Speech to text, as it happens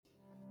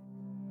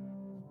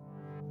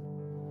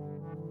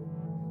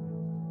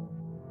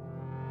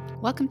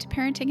Welcome to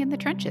Parenting in the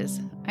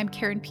Trenches. I'm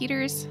Karen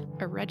Peters,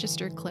 a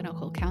registered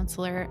clinical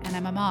counselor, and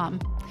I'm a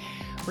mom.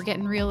 We're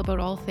getting real about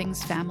all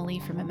things family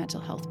from a mental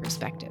health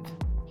perspective.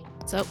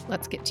 So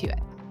let's get to it.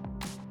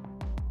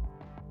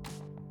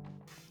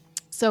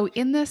 So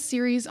in this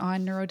series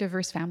on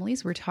neurodiverse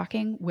families, we're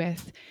talking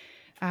with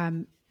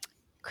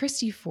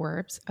Christy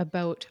Forbes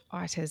about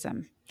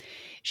autism.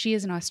 She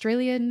is an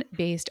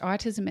Australian-based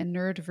autism and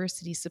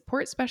neurodiversity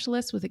support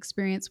specialist with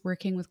experience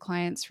working with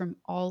clients from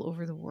all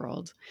over the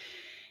world.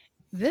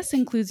 This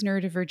includes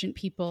neurodivergent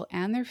people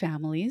and their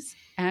families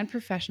and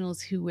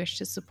professionals who wish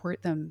to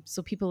support them.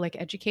 So people like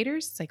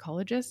educators,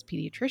 psychologists,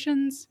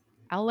 pediatricians,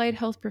 allied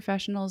health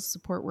professionals,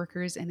 support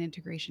workers, and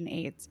integration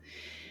aides.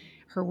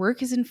 Her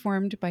work is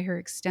informed by her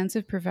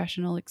extensive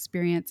professional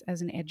experience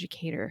as an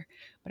educator.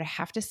 But I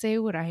have to say,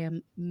 what I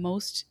am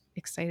most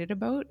excited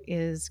about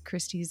is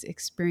Christy's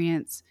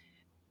experience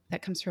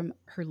that comes from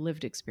her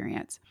lived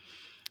experience.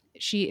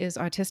 She is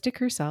autistic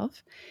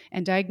herself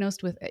and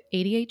diagnosed with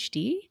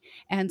ADHD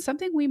and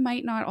something we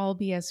might not all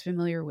be as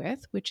familiar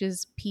with, which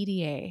is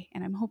PDA.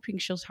 And I'm hoping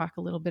she'll talk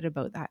a little bit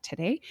about that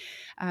today,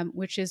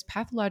 which is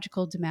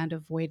pathological demand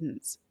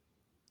avoidance.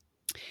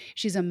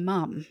 She's a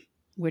mom,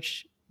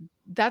 which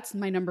that's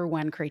my number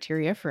one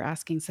criteria for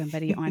asking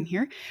somebody on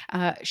here.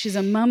 She's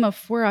a mom of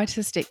 4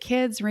 autistic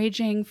kids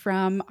ranging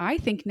from, I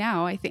think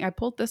I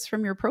pulled this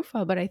from your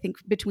profile, but I think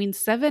between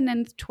 7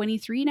 and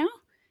 23 now.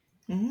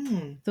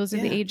 Those are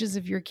the ages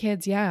of your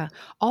kids. Yeah.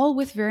 All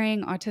with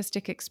varying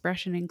autistic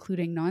expression,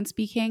 including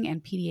non-speaking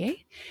and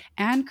PDA.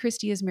 And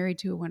Christy is married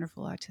to a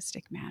wonderful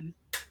autistic man.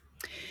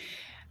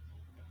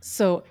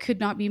 So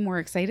could not be more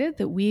excited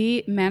that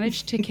we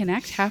managed to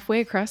connect halfway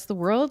across the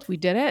world. We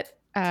did it.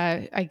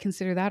 I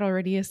consider that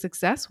already a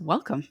success.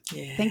 Welcome.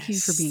 Yes. Thank you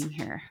for being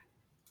here.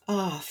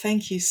 Oh,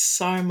 thank you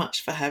so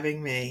much for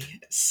having me.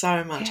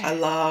 So much. Yeah. I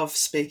love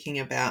speaking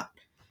about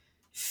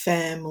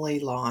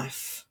family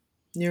life,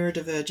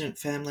 neurodivergent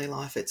family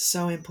life. It's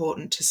so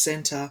important to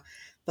centre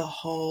the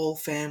whole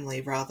family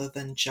rather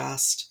than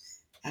just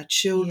our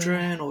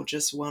children or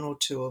just one or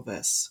two of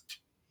us.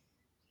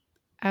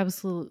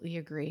 Absolutely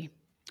agree.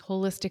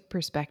 Holistic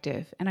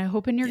perspective. And I'm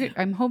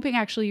hoping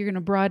actually you're going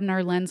to broaden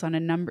our lens on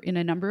in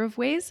a number of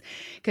ways,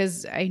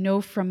 because I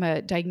know from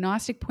a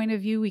diagnostic point of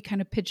view, we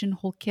kind of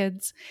pigeonhole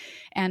kids.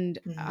 And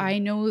I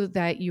know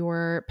that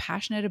you're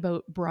passionate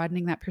about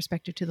broadening that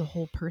perspective to the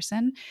whole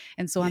person.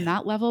 And so on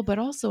that level, but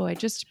also I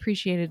just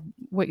appreciated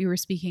what you were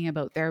speaking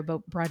about there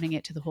about broadening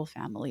it to the whole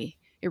family.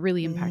 It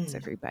really impacts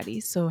everybody.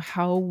 So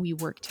how we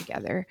work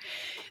together.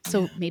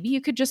 So maybe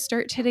you could just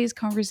start today's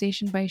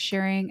conversation by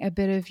sharing a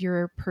bit of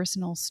your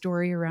personal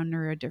story around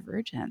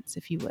neurodivergence,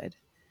 if you would.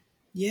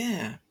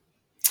 Yeah.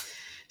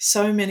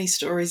 So many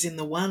stories in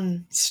the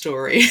one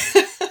story.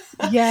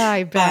 Yeah,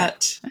 I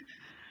bet.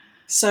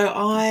 So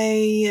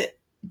I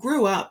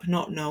grew up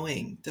not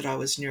knowing that I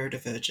was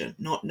neurodivergent,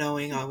 not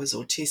knowing I was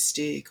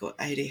autistic or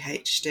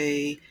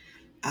ADHD.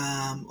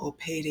 Or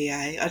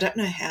PDA. I don't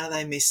know how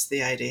they missed the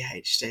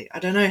ADHD. I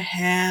don't know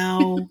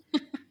how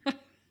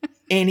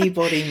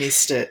anybody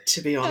missed it,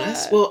 to be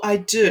honest. Well, I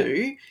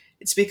do.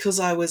 It's because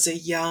I was a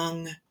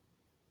young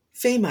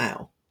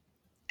female.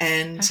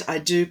 And I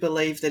do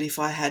believe that if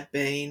I had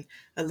been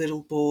a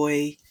little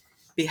boy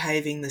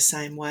behaving the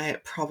same way,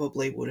 it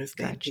probably would have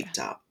been picked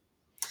up.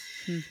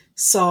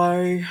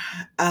 So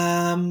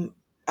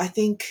I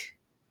think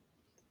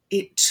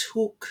it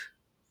took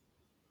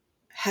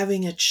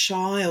having a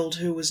child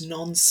who was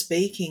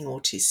non-speaking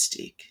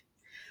autistic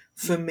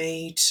for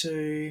me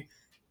to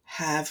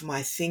have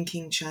my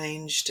thinking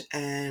changed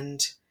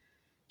and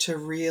to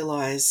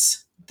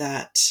realise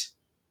that,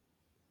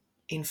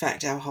 in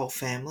fact, our whole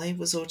family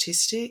was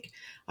autistic.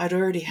 I'd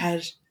already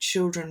had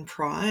children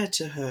prior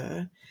to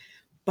her,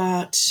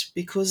 but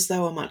because they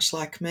were much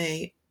like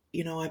me,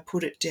 I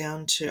put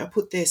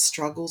their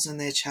struggles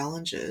and their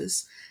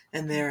challenges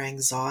and their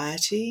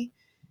anxiety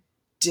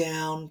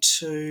down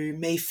to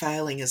me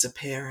failing as a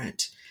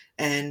parent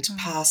and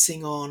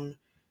passing on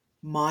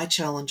my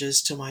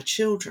challenges to my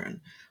children.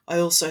 I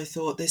also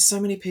thought there's so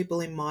many people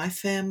in my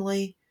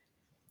family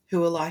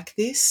who are like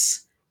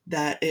this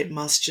that it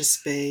must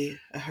just be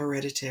a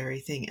hereditary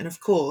thing. And of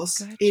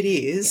course it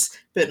is,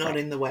 but not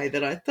in the way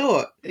that I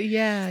thought.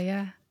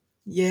 Yeah.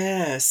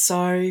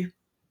 So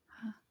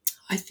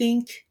I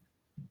think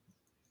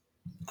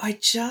I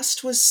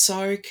just was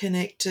so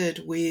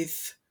connected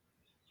with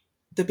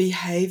the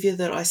behaviour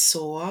that I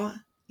saw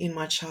in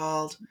my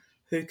child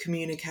who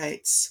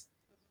communicates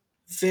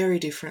very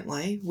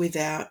differently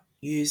without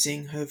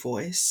using her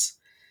voice.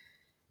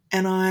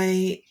 And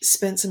I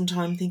spent some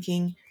time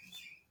thinking,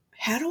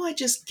 how do I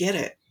just get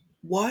it?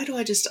 Why do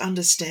I just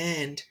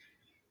understand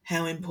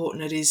how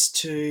important it is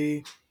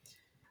to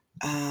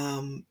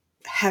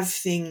have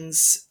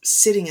things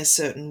sitting a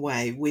certain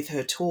way with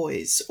her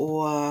toys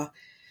or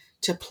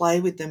to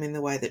play with them in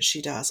the way that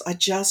she does? I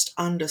just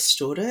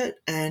understood it.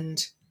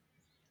 And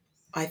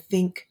I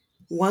think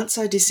once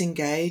I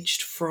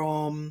disengaged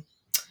from,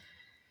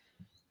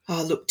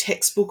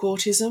 textbook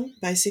autism,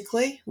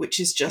 basically, which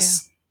is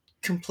just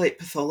complete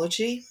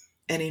pathology,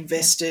 and Yeah.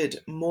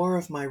 invested more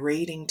of my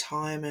reading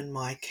time and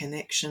my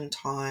connection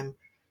time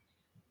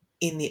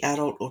in the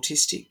adult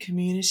autistic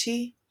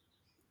community,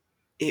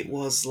 it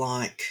was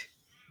like,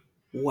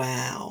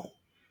 wow.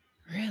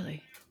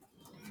 Really?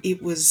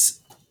 It was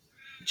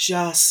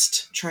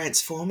just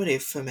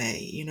transformative for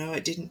me. You know,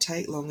 it didn't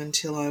take long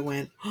until I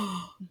went,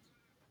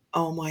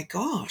 oh my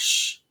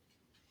gosh,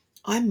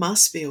 I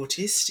must be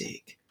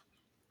autistic.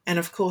 And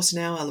of course,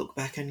 now I look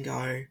back and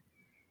go,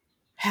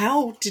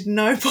 how did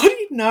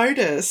nobody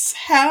notice?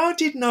 How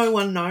did no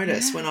one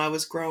notice when Yeah. I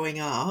was growing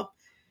up?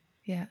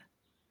 Yeah.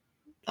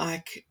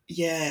 Like,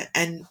 yeah.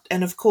 And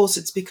of course,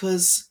 it's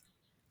because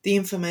the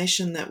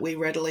information that we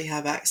readily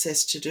have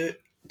access to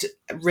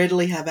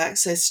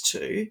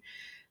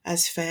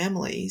as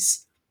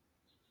families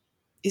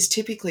is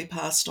typically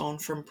passed on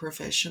from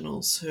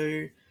professionals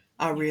who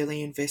are Yeah.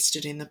 really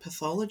invested in the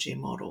pathology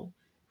model.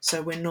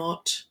 So we're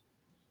not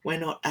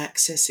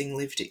accessing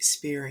lived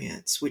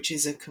experience, which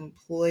is a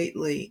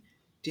completely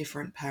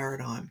different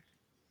paradigm.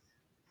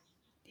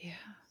 Yeah.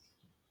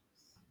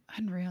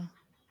 Unreal.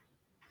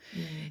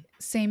 Mm.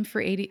 Same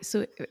for AD.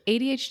 So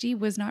ADHD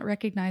was not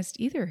recognized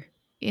either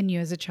in you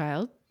as a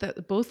child.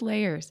 Both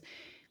layers.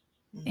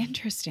 Mm.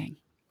 Interesting.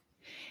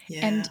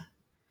 And Yeah.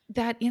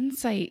 that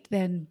insight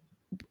then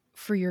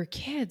for your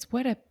kids,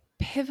 what a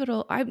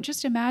pivotal. I'm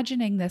just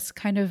imagining this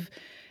kind of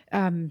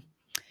um,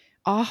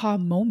 aha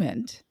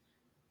moment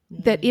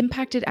that Mm.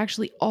 impacted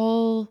actually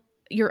all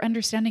your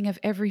understanding of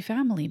every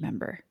family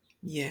member.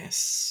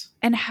 Yes.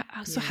 And how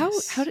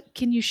Yes.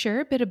 can you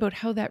share a bit about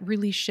how that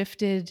really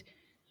shifted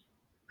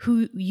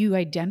who you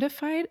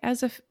identified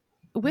as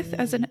with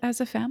Mm.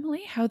 as a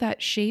family, how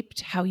that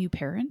shaped how you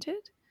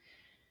parented?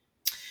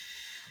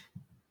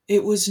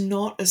 It was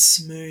not a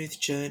smooth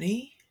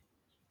journey.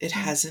 It Yeah.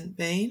 hasn't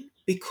been,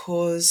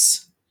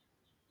 because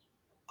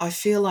I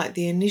feel like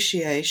the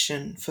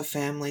initiation for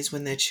families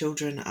when their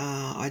children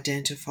are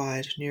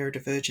identified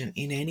neurodivergent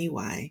in any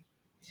way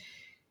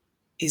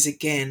is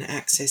again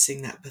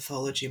accessing that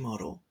pathology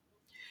model.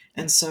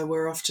 Yeah. And so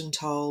we're often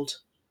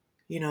told,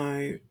 you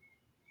know,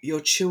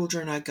 your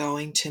children are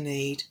going to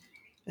need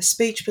a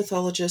speech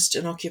pathologist,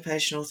 an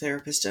occupational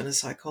therapist, and a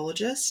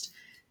psychologist,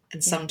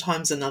 and Yeah.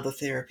 sometimes another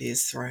therapy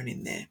is thrown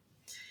in there.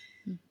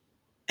 Mm.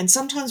 And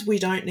sometimes we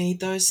don't need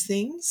those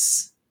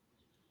things.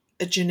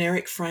 A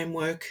generic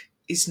framework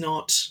is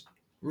not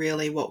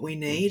really what we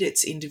need.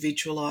 It's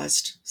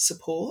individualized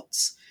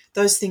supports.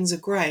 Those things are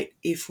great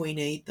if we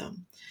need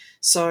them.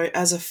 So,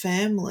 as a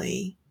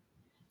family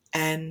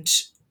and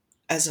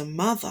as a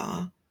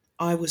mother,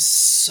 I was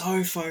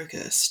so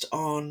focused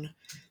on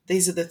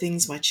these are the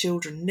things my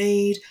children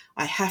need.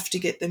 I have to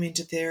get them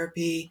into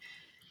therapy.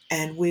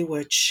 And we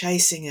were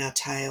chasing our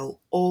tail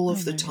all Oh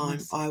of the my time.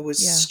 goodness. I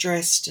was Yeah.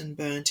 stressed and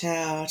burnt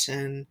out.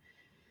 And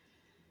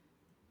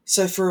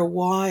so for a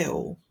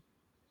while,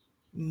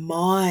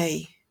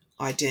 my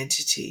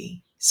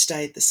identity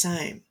stayed the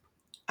same.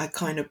 I Yeah.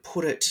 kind of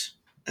put it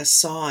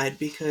aside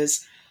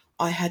because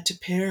I had to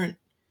parent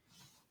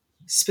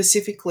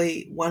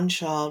specifically one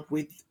child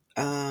with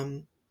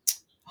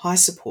high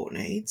support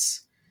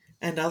needs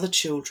and other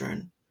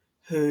children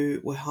who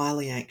were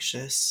highly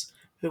anxious,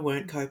 who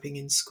weren't coping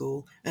in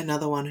school,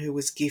 another one who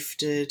was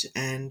gifted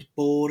and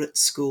bored at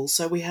school.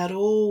 So we had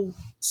all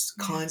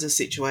Yeah. kinds of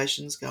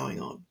situations going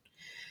on.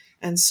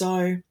 And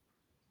so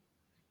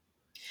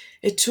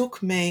it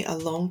took me a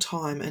long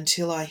time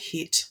until I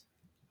hit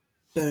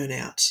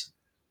burnout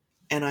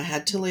and I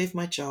had to leave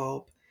my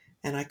job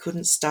and I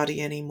couldn't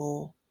study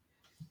anymore.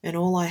 And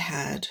all I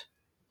had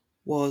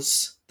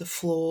was the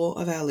floor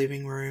of our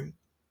living room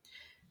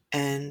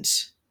and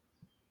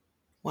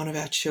one of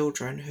our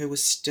children who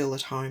was still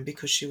at home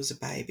because she was a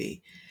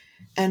baby,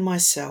 and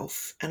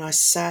myself. And I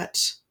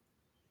sat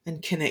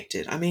and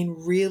connected. I mean,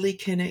 really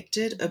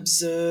connected,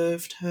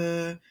 observed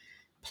her,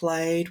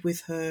 played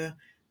with her,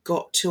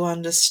 got to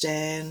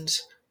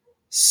understand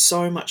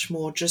so much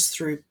more just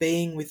through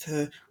being with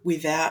her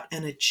without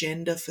an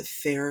agenda for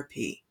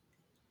therapy.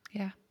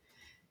 Yeah.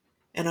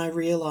 And I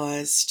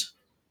realized,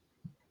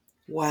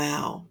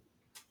 wow,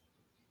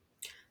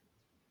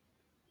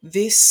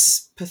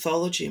 this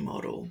pathology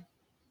model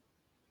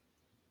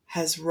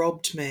has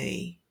robbed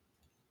me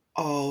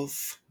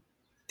of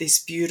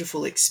this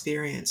beautiful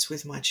experience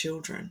with my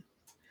children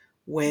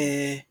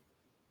where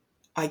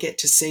I get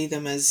to see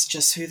them as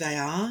just who they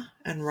are,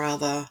 and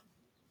rather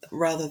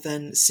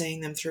than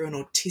seeing them through an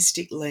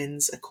autistic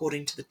lens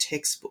according to the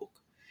textbook.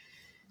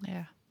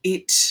 Yeah.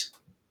 It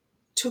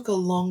took a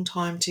long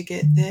time to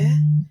get there,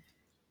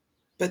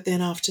 but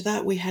then after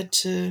that we had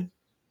to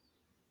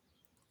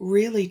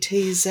really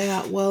tease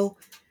out, well,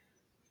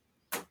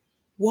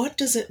 what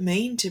does it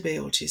mean to be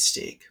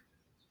autistic?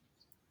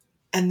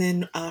 And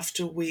then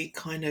after we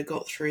kind of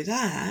got through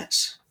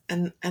that,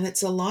 and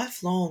it's a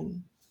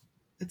lifelong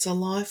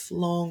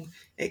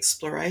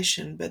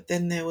exploration, but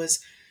then there was,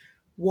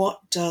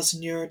 what does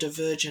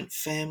neurodivergent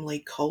family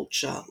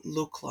culture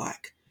look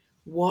like?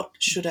 What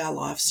should our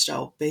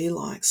lifestyle be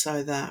like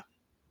so that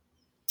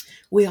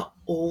we are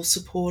all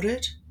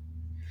supported,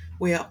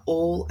 we are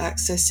all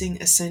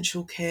accessing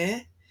essential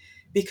care,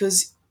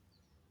 because,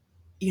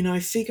 you know,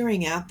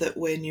 figuring out that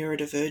we're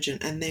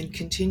neurodivergent and then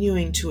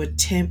continuing to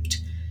attempt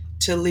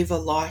to live a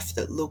life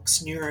that looks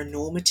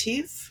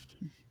neuronormative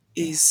Yeah.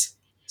 is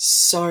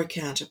so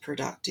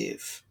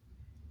counterproductive.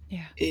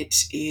 Yeah.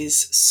 It is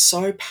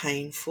so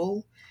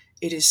painful.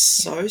 It is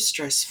Yeah. so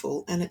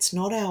stressful, and it's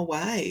not our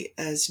way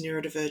as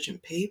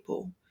neurodivergent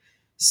people.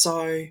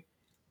 So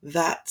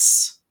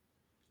that's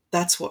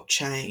what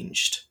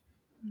changed.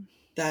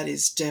 That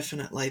is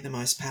definitely the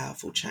most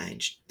powerful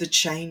change. The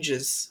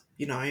changes,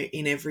 you know,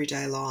 in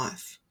everyday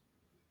life.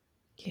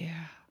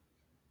 Yeah.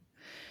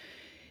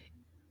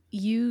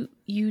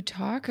 You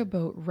talk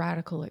about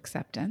radical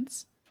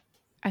acceptance.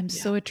 I'm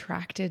Yeah. so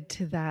attracted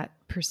to that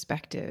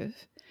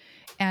perspective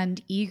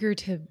and eager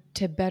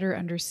to better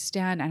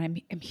understand, and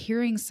I'm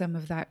hearing some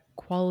of that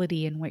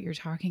quality in what you're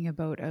talking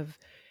about. Of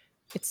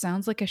it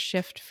sounds like a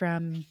shift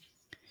from,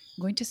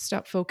 I'm going to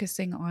stop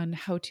focusing on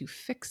how to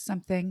fix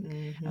something.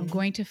 I'm Mm-hmm.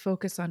 going to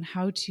focus on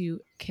how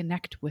to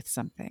connect with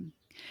something.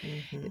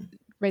 Mm-hmm.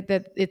 Right,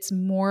 that it's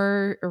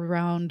more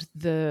around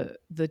the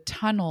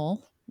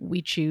tunnel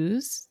we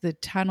choose, the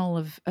tunnel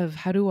of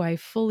how do I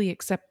fully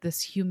accept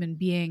this human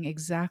being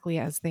exactly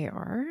as they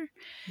are,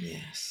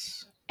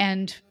 Yes.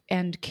 and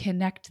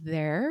connect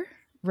there,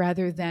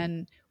 rather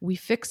than we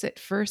fix it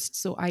first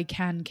so I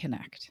can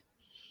connect.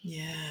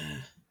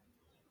 Yeah.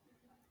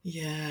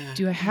 Yeah.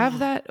 Do I have Oh,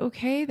 that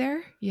okay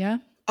there? Yeah.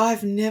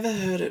 I've never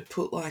heard it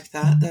put like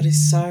that. That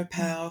is so Mm.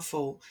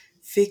 powerful.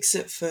 Fix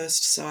it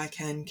first so I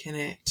can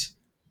connect.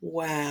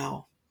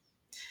 Wow.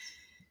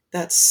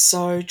 That's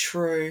so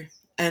true.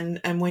 And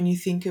when you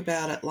Mm. think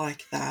about it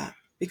like that,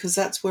 because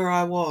that's where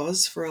I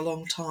was for a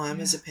long time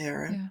as Yeah. a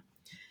parent, Yeah.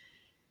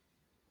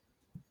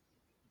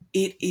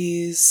 it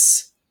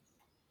is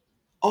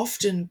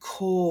often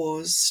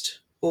caused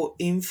or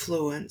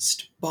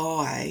influenced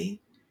by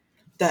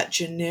that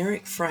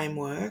generic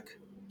framework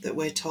that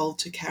we're told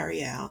to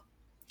carry out,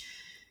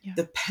 Yeah.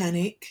 the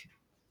panic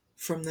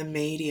from the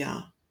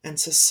media and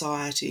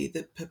society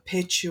that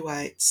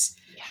perpetuates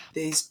Yeah.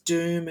 these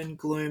doom and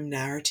gloom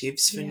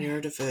narratives for Yeah.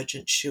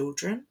 neurodivergent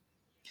children.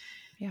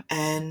 Yeah.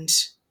 And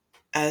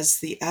as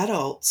the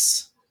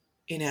adults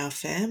in our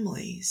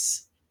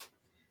families,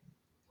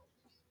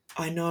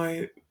 I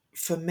know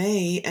for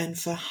me and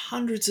for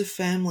hundreds of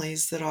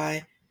families that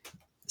I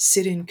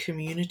sit in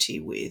community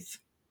with,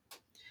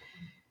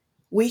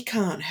 we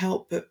can't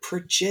help but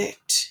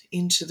project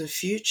into the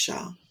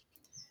future.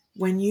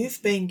 When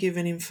you've been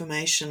given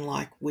information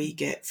like we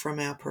get from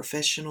our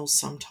professionals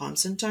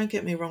sometimes, and don't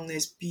get me wrong,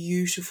 there's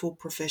beautiful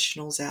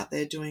professionals out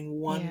there doing Yeah.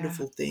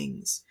 wonderful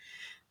things,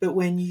 but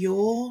when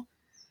your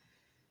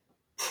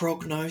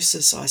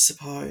prognosis, I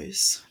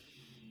suppose,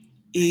 Right.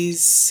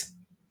 is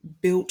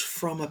built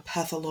from a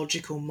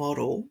pathological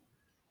model,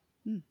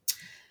 Mm.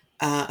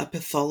 a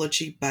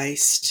pathology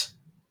based,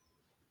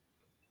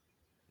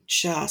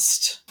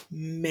 just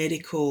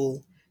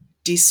medical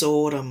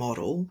disorder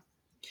model,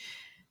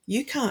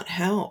 you can't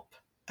help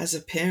as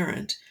a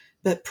parent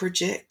but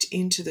project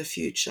into the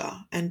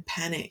future and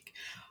panic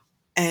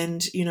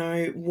and, you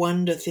know,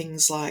 wonder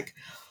things like,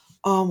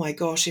 oh my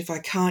gosh, if I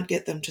can't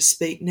get them to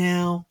speak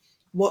now,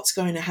 what's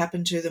going to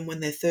happen to them when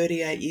they're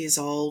 38 years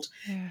old?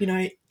 Yeah. You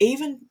know,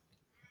 even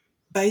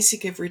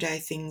basic everyday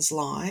things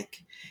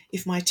like,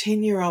 if my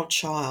 10-year-old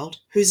child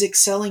who's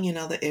excelling in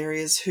other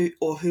areas who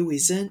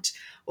isn't,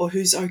 or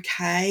who's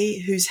okay,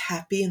 who's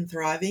happy and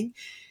thriving,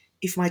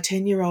 if my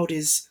 10-year-old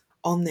is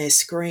on their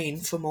screen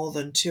for more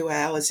than 2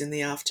 hours in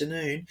the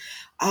afternoon,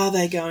 are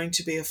they going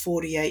to be a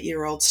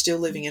 48-year-old still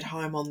living at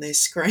home on their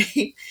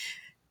screen?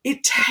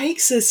 It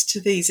takes us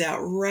to these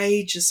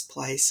outrageous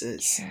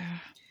places. Yeah.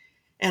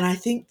 And I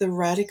think the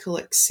radical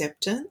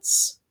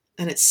acceptance,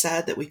 and it's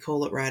sad that we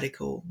call it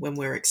radical when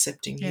we're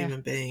accepting Yeah.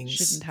 human beings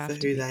Shouldn't for have to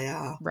who be. they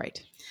are,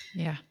 Right.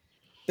 Yeah.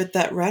 but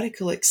that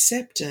radical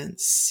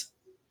acceptance,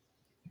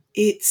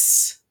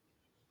 it's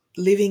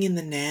living in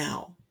the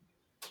now.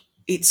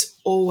 It's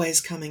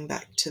always coming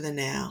back to the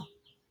now.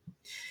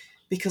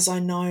 Because I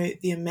know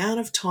the amount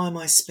of time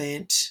I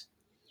spent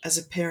as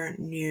a parent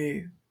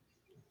new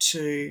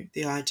to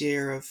the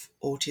idea of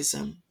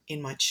autism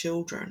in my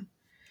children.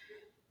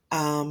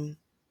 Um,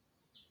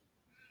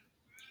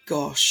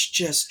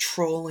 just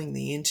trawling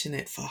the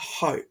internet for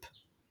hope,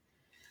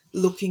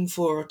 looking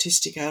for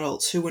autistic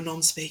adults who were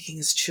non speaking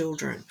as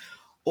children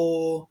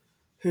or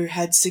who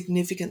had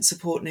significant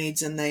support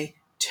needs and they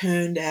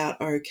turned out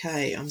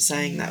okay. I'm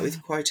saying that Yeah.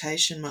 with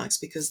quotation marks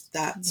because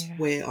that's Yeah.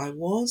 where I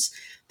was.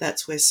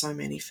 That's where so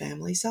many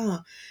families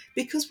are.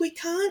 Because we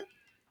can't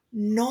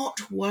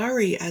not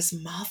worry as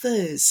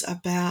mothers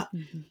about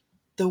Hmm.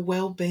 the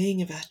well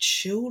being of our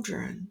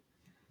children.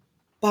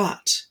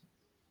 But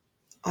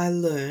I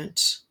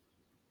learnt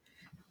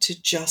to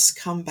just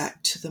come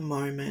back to the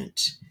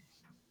moment.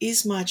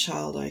 Is my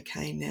child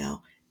okay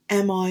now?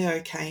 Am I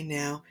okay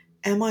now?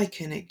 Am I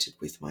connected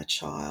with my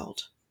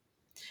child?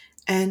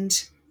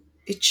 And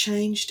it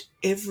changed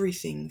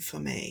everything for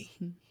me.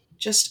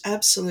 Just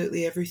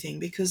absolutely everything,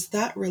 because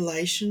that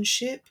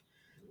relationship,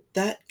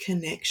 that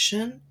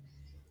connection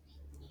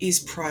is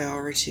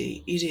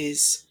priority. It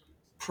is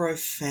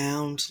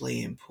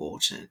profoundly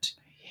important.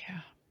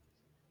 Yeah.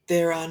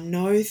 There are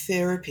no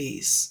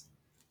therapies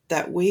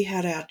that we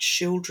had our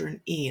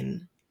children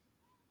in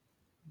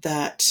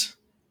that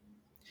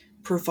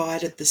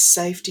provided the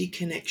safety,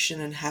 connection,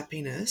 and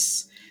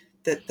happiness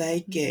that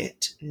they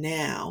get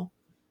now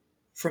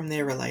from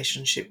their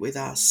relationship with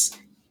us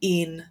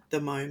in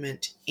the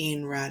moment,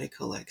 in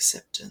radical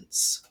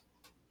acceptance.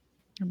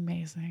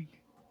 Amazing.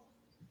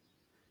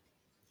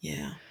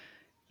 Yeah.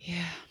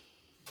 Yeah.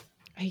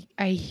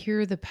 I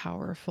hear the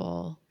power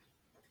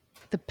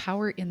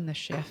in the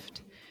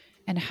shift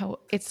and how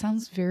it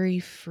sounds very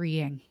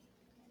freeing.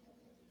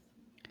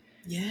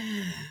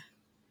 Yeah.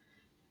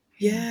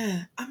 Yeah.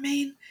 Yeah. I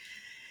mean,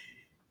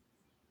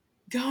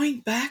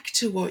 going back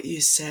to what you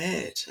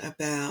said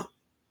about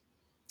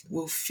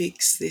we'll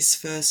fix this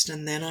first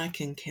and then I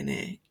can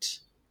connect.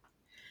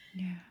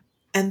 Yeah.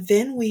 And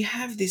then we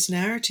have this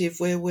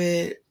narrative where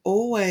we're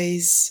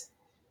always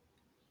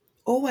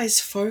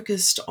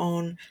focused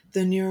on the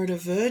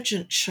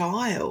neurodivergent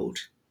child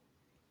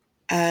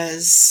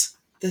as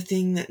the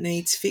thing that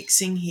needs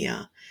fixing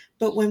here.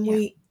 But when Yeah.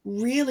 we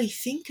really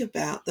think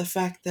about the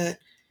fact that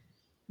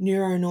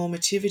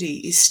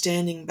neuronormativity is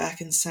standing back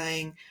and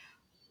saying,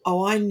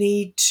 oh, I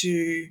need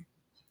to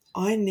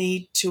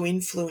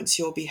influence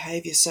your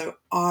behavior so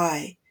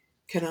I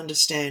can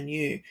understand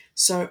you,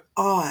 so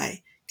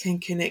I can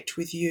connect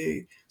with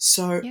you,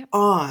 so Yep.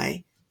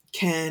 I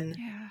can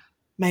Yeah.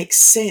 make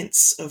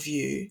sense of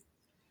you.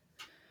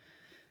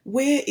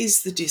 Where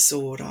is the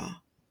disorder?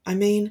 I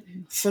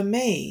mean, for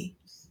me,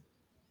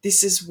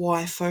 this is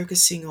why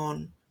focusing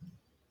on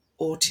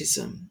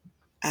autism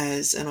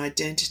as an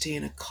identity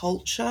and a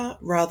culture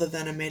rather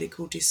than a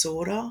medical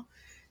disorder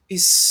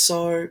is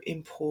so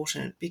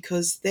important,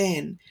 because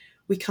then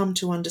we come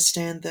to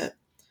understand that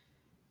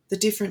the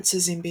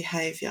differences in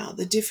behaviour,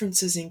 the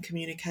differences in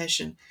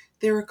communication,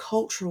 they're a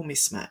cultural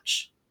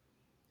mismatch.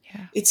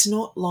 Yeah. It's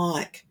not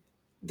like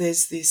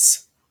there's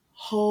this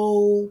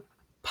whole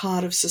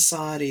part of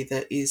society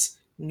that is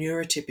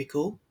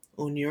neurotypical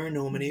or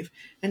neuronormative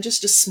and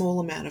just a small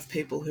amount of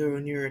people who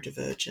are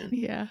neurodivergent.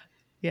 Yeah.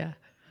 Yeah.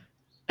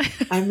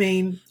 I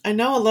mean, I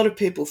know a lot of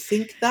people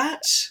think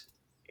that,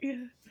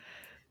 Yeah.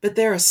 but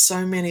there are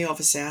so many of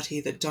us out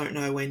here that don't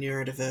know we're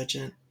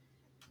neurodivergent.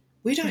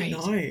 We don't Right.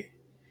 know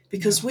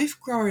because No. we've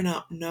grown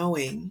up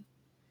knowing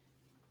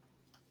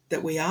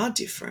that we are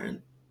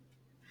different,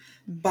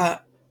 Mm-hmm.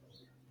 but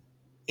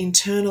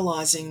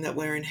internalizing that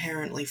we're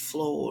inherently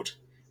flawed.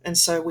 And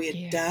so we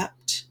Yeah.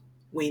 adapt,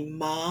 we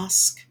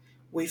mask,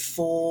 we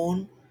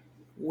fawn,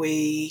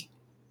 we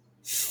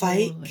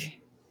fake,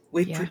 Totally.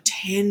 we Yeah.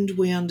 pretend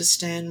we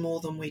understand more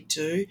than we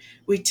do.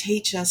 We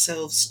teach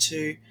ourselves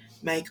to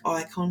make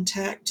eye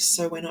contact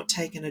so we're not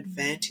taken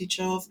advantage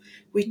of.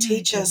 We My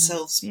teach goodness.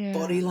 ourselves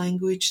body Yeah.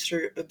 language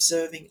through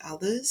observing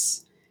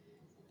others.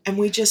 And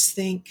we Yeah. just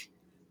think,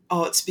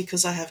 oh, it's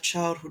because I have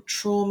childhood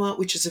trauma,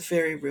 which is a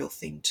very real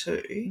thing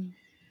too.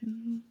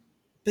 Mm-hmm.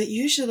 But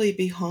usually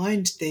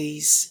behind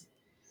these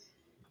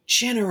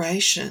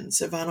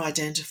generations of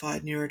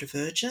unidentified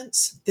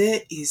neurodivergence,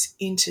 there is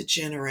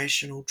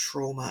intergenerational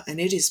trauma, and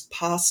it is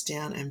passed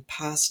down and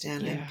passed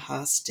down and Yeah.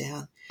 passed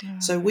down.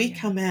 So Oh, we yeah.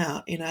 come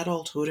out in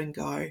adulthood and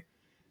go,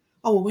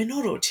 oh, well, we're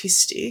not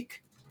autistic.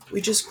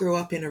 We just grew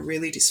up in a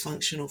really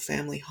dysfunctional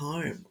family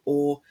home,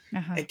 or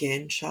Uh-huh.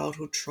 again,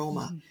 childhood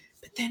trauma. Mm-hmm.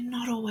 But they're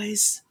not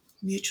always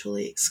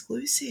mutually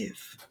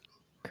exclusive.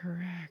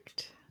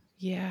 Correct.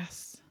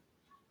 Yes.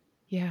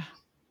 Yeah.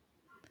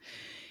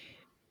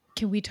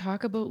 Can we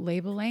talk about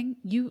labeling?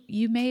 You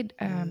made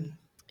Mm,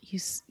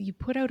 you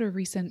put out a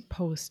recent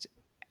post.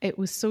 It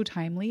was so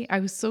timely. I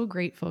was so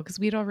grateful because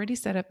we'd already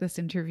set up this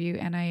interview,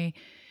 and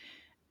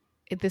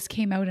this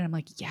came out, and I'm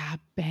like, yeah,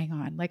 bang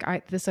on. Like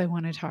I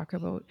want to talk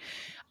about.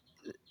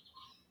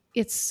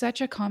 It's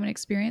such a common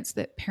experience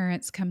that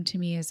parents come to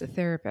me as a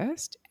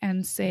therapist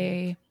and mm,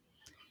 say,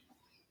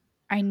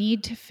 I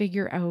need to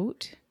figure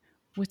out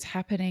what's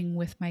happening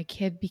with my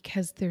kid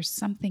because there's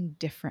something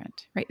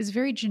different, right? It's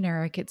very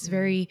generic. It's mm,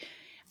 very,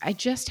 I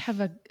just have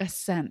a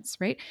sense,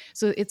 right?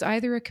 So it's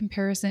either a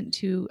comparison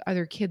to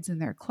other kids in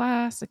their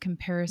class, a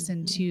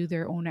comparison mhm. to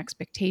their own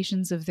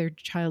expectations of their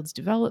child's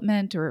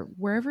development or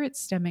wherever it's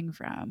stemming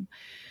from.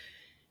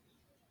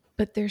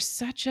 But there's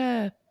such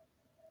a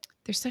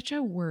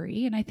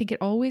worry, and I think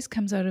it always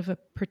comes out of a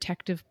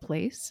protective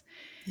place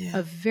Yeah.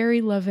 of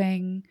very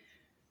loving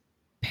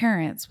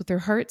parents with their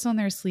hearts on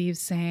their sleeves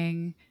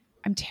saying,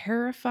 I'm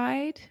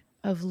terrified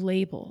of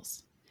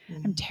labels.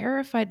 I'm Mm,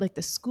 terrified. Like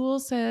the school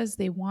says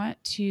they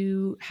want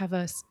to have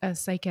a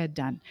psych ed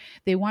done.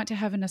 They want to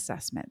have an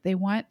assessment. They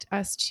want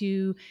us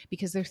to,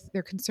 because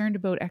they're concerned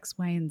about X,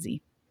 Y, and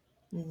Z.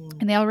 mm,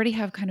 And they already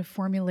have kind of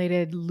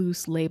formulated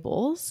loose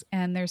labels.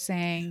 And they're yeah.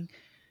 saying,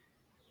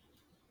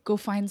 go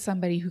find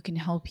somebody who can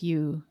help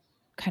you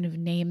kind of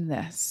name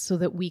this so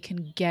that we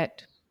can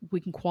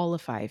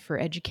qualify for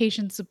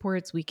education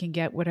supports, we can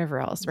get whatever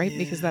else, right?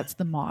 Because Yeah. that's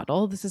the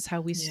model. This is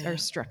how we are Yeah.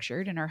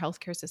 structured in our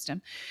healthcare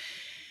system.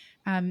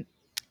 Um,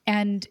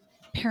 and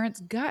parents'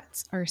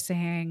 guts are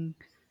saying,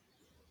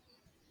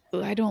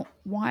 I don't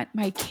want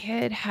my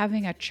kid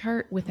having a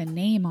chart with a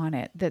name on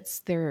it that's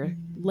their Mm.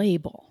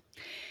 label.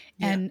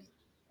 Yeah. And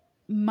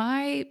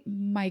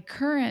my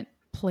current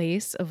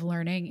place of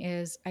learning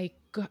is I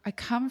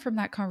come from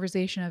that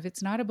conversation of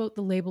it's not about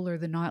the label or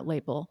the not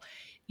label.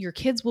 Your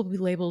kids will be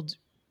labeled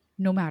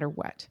no matter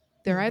what.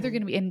 They're either Mm-hmm.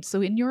 going to be, and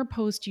so in your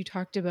post you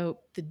talked about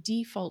the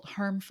default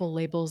harmful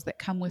labels that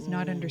come with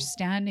not Mm.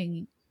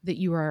 understanding that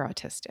you are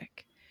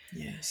autistic,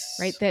 right? Yes.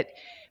 That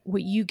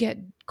what you get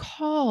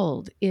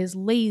called is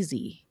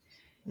lazy,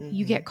 you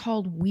Mm-hmm. get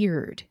called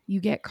weird, you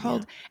get Yeah.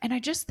 called, and I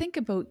just think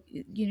about,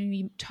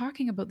 you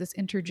talking about this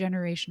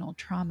intergenerational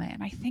trauma,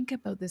 and I think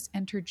about this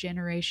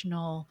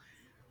intergenerational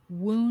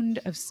wound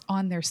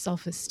on their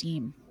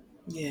self-esteem.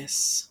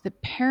 Yes. The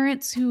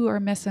parents who are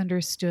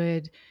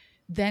misunderstood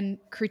then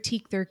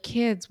critique their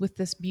kids with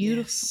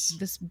Yes.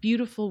 this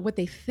beautiful, what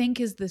they think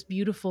is this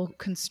beautiful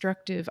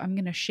constructive, I'm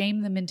going to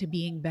shame them into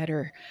being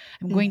better,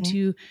 I'm going Mm-hmm.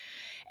 to,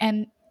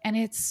 and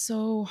it's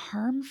so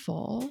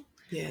harmful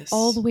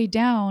all the Yes. way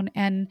down.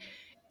 And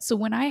so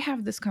when I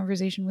have this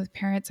conversation with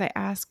parents, I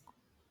ask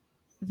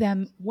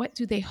them, what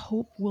do they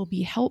hope will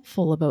be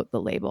helpful about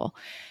the label?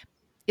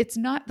 It's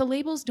not, the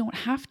labels don't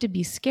have to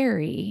be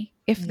scary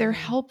if they're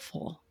Mm-hmm.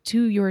 helpful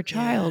to your Yeah.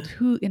 child,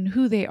 who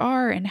they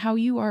are and how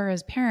you are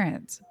as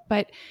parents.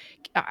 But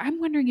I'm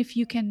wondering if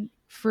you can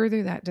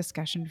further that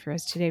discussion for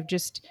us today.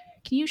 Just,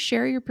 can you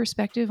share your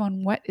perspective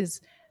on what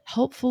is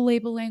helpful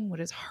labeling,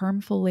 what is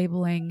harmful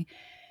labeling,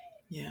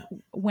 Yeah.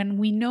 when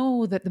we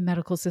know that the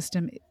medical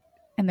system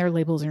and their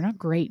labels are not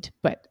great,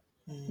 but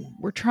Mm.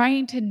 we're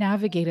trying to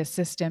navigate a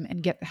system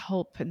and get the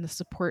help and the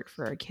support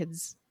for our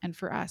kids and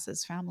for us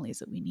as families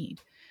that we need.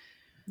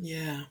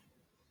 Yeah.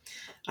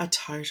 I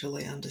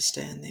totally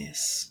understand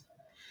this.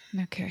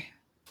 Okay.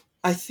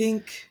 I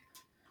think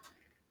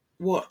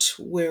what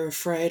we're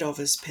afraid of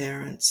as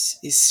parents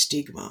is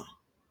stigma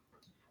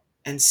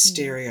and Mm.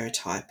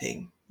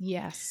 stereotyping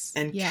Yes.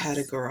 and Yes.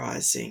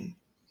 categorizing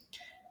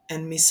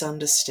and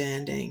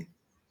misunderstanding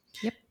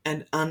Yep.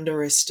 and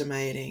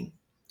underestimating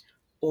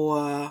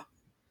or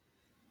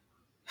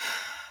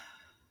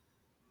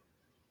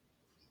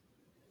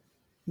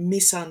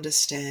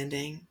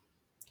misunderstanding,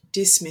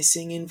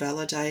 dismissing,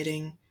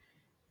 invalidating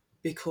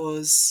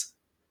because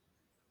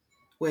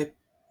we're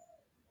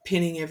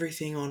pinning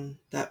everything on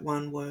that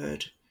one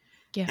word.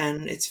 Yeah.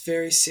 And it's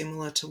very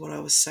similar to what I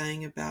was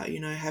saying about,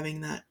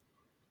 having that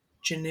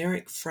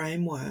generic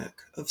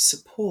framework of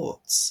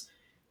supports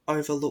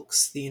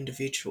overlooks the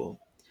individual.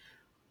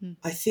 Mm.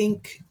 I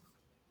think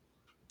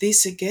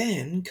this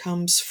again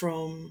comes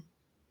from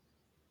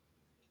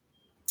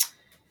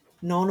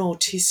non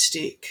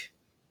autistic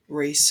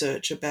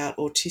research about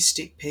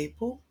autistic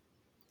people.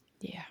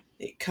 Yeah.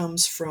 It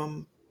comes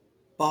from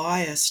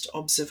biased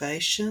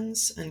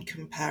observations and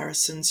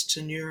comparisons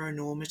to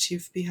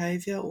neuronormative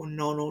behaviour or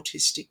non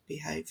autistic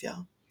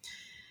behaviour,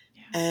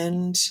 Yeah.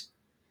 and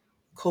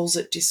calls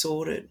it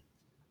disordered.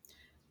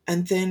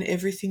 And then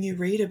everything you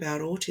read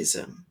about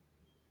autism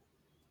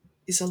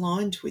is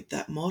aligned with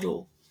that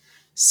model.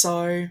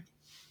 So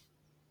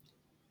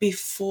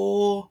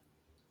before,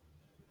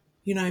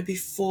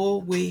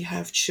 before we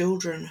have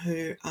children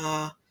who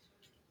are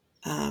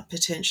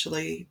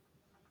potentially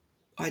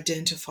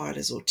identified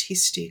as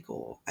autistic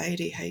or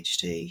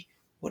ADHD,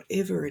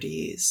 whatever it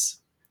is,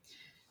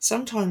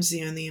 sometimes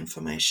the only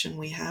information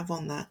we have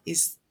on that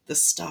is the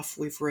stuff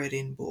we've read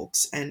in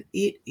books, and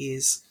it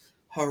is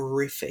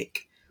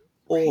horrific.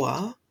 Right.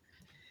 Or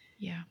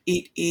Yeah.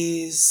 it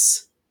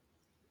is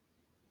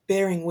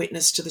bearing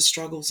witness to the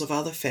struggles of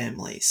other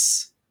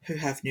families who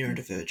have Mm.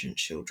 neurodivergent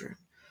children.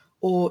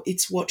 Or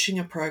it's watching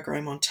a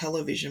program on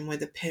television where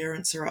the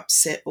parents are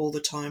upset all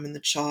the time and the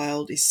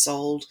child is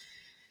sold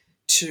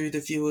to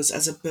the viewers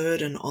as a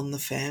burden on the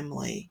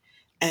family.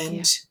 Yeah.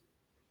 And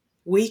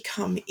we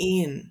come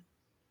in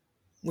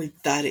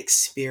with that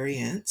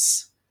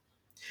experience,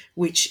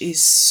 which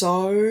is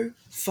so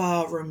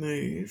far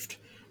removed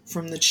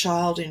from the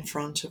child in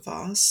front of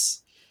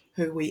us,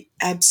 who we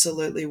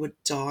absolutely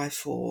would die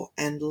for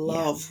and Yeah.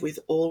 love with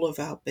all of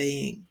our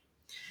being.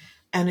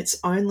 And it's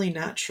only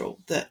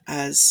natural that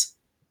as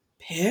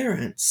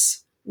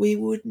parents, we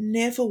would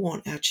never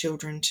want our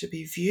children to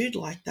be viewed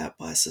like that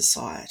by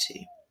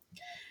society.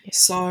 Yeah.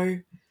 So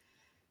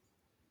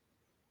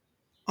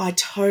I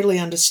totally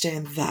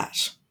understand that.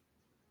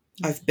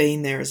 Mm. I've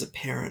been there as a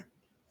parent.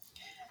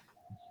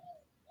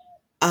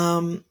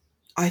 Um,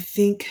 I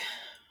think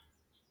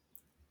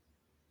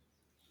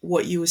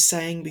what you were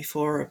saying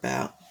before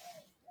about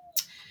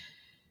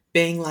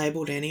being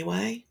labelled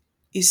anyway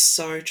is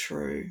so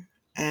true.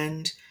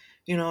 And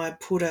I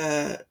put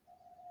a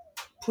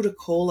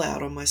call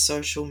out on my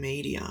social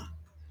media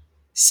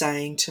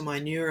saying to my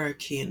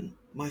neurokin,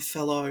 my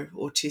fellow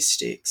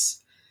autistics,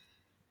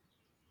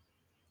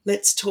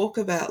 let's talk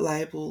about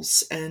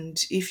labels,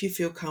 and if you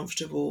feel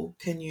comfortable,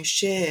 can you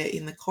share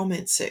in the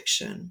comment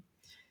section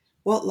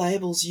what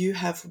labels you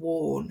have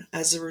worn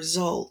as a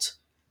result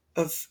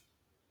of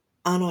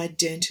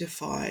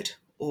unidentified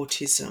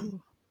autism?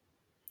 Ooh.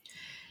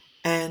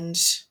 And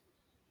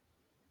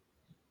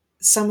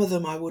some of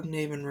them I wouldn't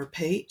even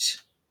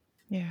repeat,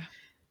 Yeah.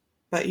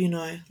 but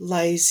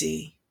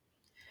lazy,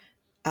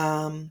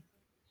 um,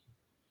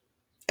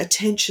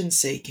 attention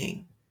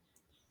seeking,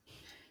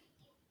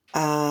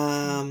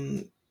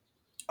 um,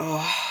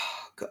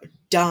 oh, God,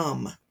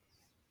 dumb,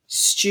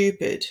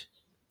 stupid,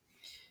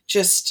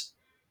 just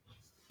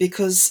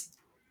because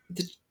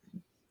the,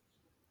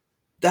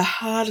 the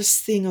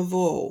hardest thing of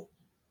all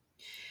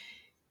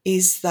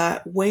is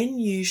that when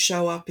you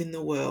show up in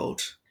the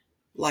world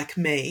like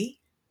me,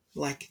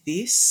 like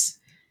this,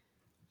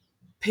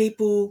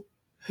 people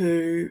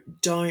who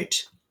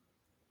don't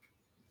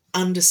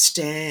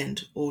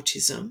understand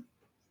autism,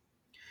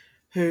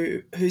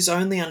 whose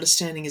only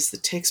understanding is the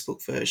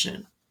textbook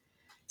version,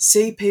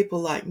 see people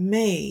like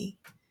me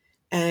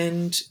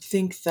and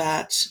think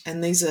that,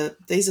 and these are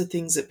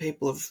things that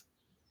people have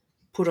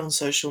put on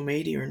social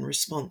media in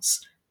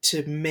response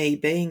to me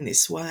being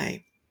this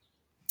way.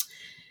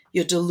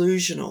 You're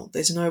delusional.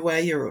 There's no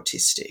way you're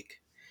autistic.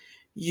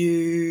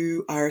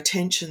 You are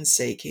attention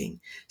seeking.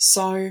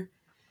 So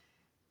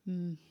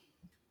Mm.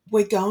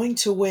 we're going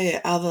to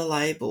wear other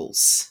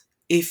labels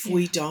if Yeah.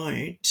 we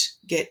don't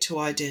get to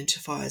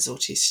identify as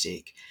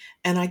autistic.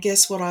 And I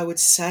guess what I would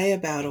say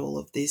about all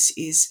of this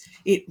is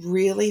it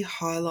really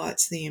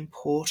highlights the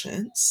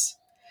importance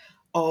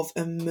of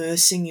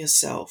immersing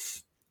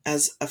yourself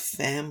as a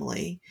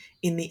family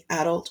in the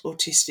adult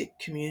autistic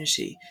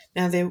community.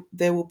 Now,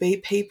 there will be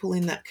people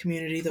in that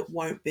community that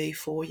won't be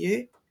for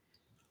you,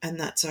 and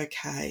that's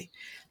okay.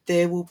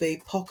 There will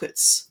be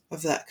pockets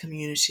of that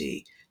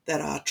community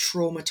that are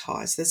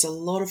traumatized. There's a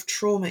lot of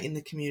trauma in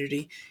the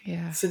community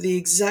Yeah. for the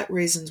exact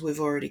reasons we've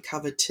already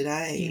covered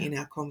today Yeah. in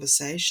our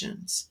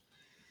conversations.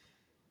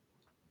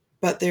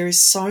 But there is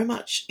so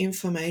much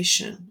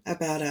information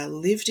about our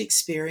lived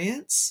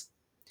experience,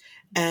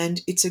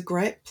 and it's a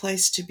great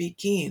place to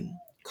begin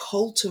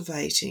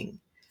cultivating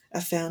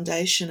a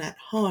foundation at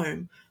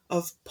home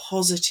of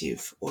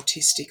positive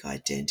autistic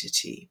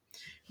identity,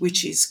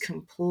 which is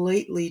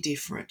completely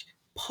different,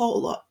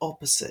 polar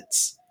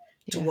opposites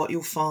to Yeah. what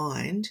you'll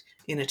find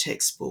in a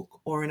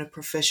textbook or in a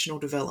professional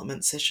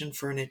development session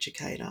for an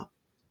educator.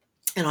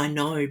 And I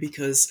know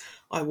because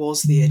I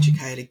was the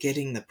educator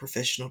getting the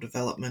professional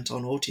development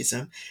on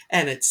autism,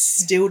 and it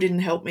Yeah. still didn't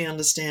help me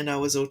understand I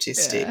was Yeah.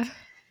 autistic. Right.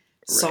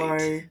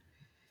 So,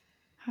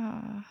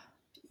 Ah.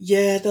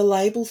 yeah, the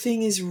label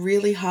thing is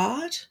really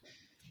hard,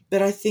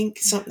 but I think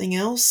Yeah. something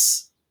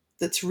else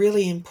that's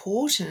really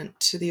important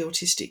to the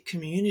autistic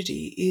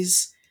community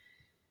is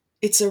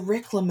it's a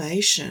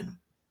reclamation.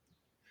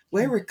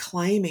 We're Mm.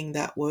 reclaiming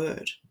that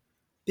word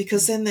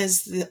because Mm. then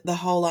there's the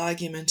whole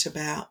argument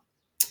about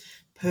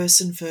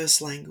person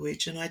first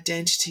language and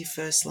identity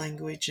first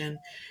language, and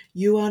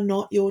you are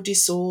not your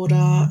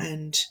disorder.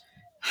 And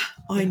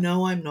I Yeah.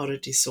 know I'm not a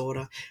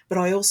disorder, but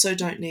I also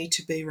don't need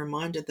to be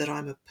reminded that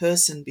I'm a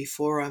person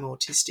before I'm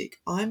autistic.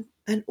 I'm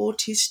an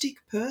autistic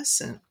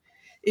person.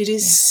 It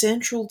is Yeah.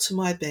 central to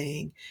my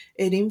being.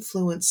 It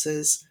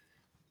influences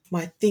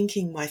my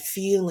thinking, my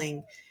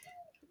feeling,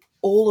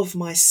 all of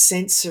my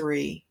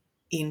sensory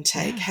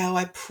intake, Yeah. how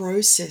I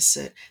process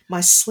it,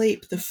 my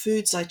sleep, the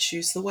foods I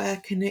choose, the way I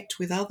connect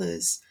with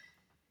others.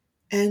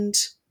 And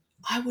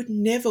I would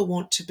never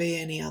want to be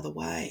any other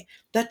way.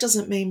 That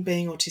doesn't mean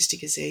being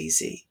autistic is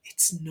easy.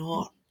 It's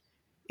not.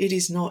 It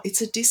is not.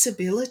 It's a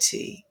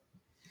disability,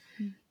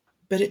 Mm.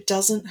 but it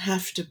doesn't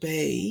have to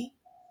be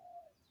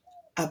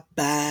a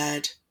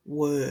bad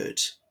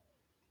word.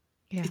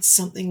 Yeah. It's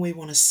something we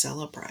want to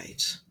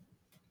celebrate.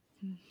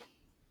 Mm.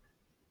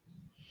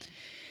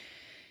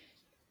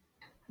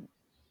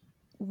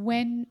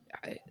 When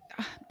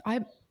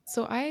I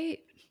so I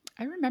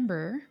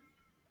remember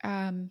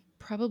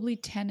probably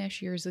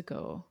 10ish years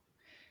ago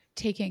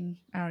taking,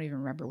 I don't even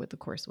remember what the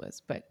course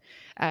was, but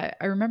I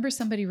remember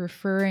somebody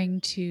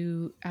referring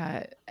to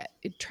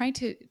trying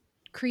to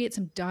create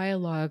some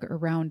dialogue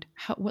around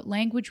what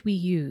language we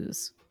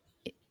use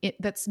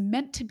that's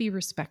meant to be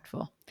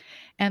respectful.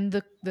 And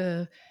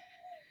the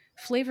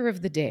flavor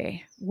of the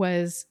day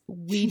was,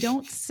 we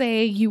don't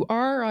say you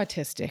are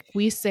autistic,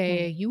 we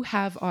say Mm. you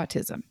have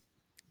autism.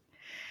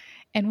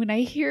 And when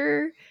I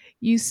hear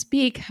you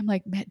speak, I'm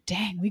like, man,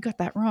 dang, we got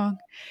that wrong.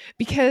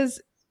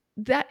 Because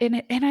that,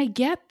 and I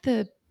get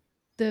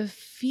the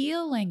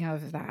feeling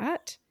of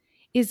that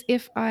is,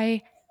 if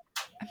I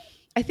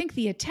think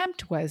the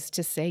attempt was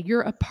to say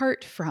you're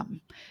apart from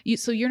you,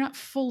 so you're not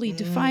fully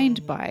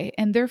defined Mm. by,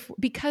 and therefore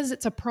because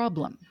it's a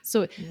problem.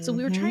 So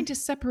we were Mm-hmm. trying to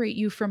separate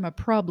you from a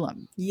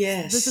problem.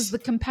 This is Yes. the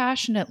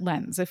compassionate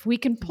lens. If we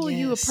can pull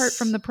you apart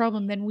from Yes. the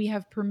problem, then we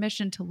have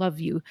permission to love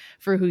you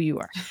for who you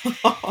are.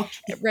 Oh,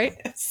 Right?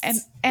 And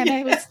yes.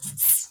 I was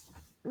Yes.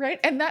 right,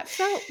 and that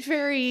felt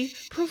very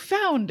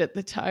profound at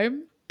the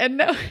time. And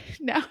now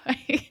now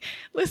I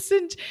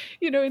listened,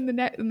 in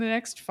the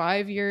next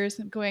 5 years,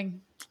 I'm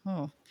going,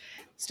 oh,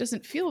 this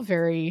doesn't feel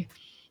very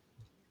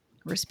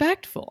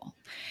respectful.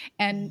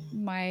 And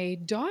Mm. my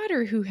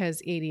daughter, who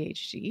has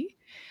ADHD,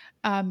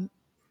 um,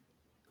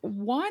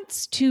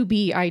 wants to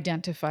be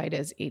identified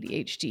as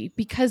ADHD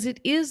because it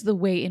is the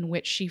way in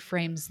which she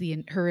frames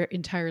her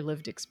entire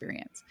lived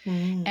experience.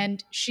 Mm.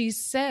 And she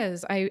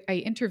says, I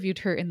interviewed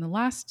her in the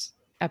last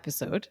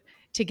episode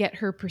to get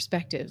her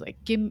perspective. Like,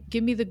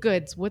 give me the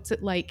goods. What's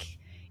it like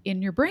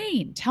in your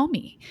brain? Tell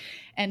me.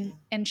 And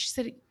she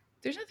said,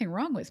 there's nothing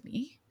wrong with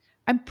me.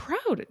 I'm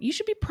proud. You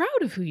should be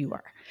proud of who you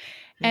are.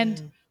 And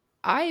Mm.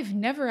 I've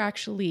never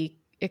actually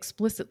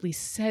explicitly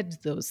said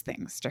those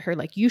things to her.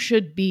 Like, you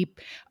should be,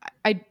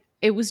 I,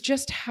 it was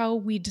just how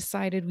we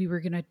decided we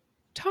were going to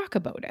talk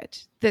about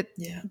it. That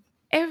Yeah.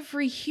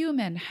 every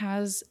human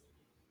has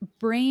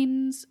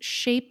brains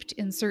shaped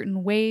in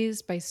certain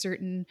ways by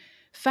certain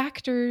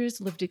factors,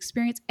 lived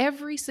experience.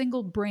 Every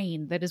single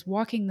brain that is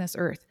walking this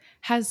earth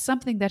has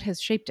something that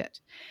has shaped it.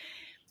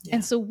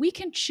 And Yeah. so we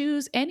can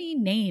choose any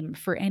name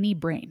for any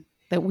brain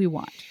that we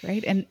want,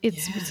 right? And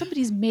it's Yeah.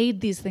 somebody's made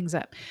these things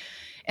up.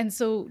 And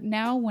so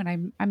now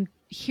when I'm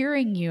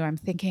hearing you, I'm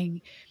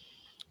thinking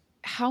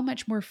how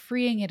much more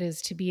freeing it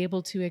is to be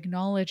able to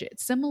acknowledge it.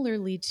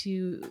 Similarly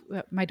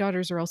to my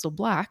daughters are also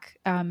Black,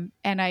 and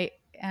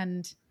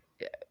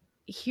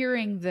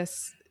hearing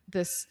this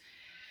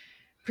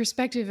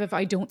perspective of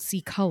I don't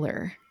see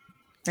color,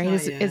 right? Oh,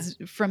 yeah. Is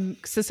from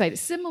society,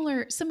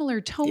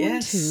 similar tone to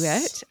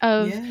Yes. it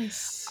of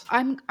Yes.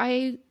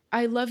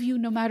 I love you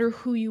no matter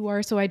who you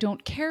are, so I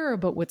don't care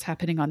about what's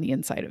happening on the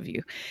inside of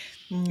you.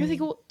 I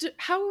think, Mm. well,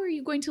 how are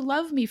you going to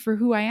love me for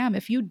who I am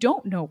if you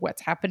don't know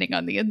what's happening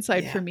on the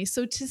inside for Yeah. me?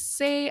 So to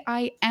say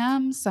I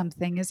am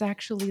something is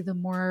actually the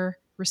more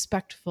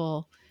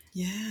respectful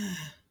Yeah.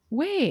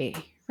 way,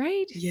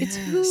 right? It's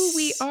who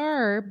we Yes.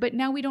 are, but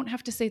now we don't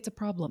have to say it's a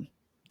problem.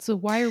 So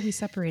why are we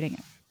separating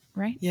it,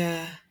 right?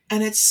 Yeah.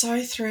 And it's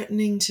so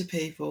threatening to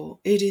people.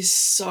 It is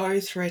so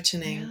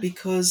threatening Really?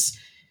 because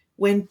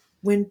when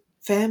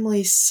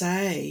families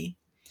say,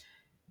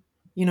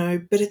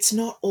 but it's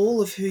not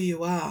all of who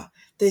you are,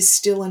 there's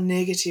still a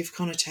negative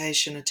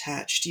connotation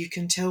attached. You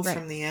can tell Right.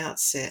 from the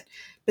outset.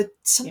 But Yeah.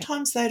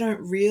 sometimes they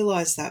don't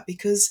realize that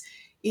because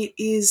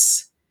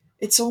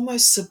it's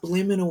almost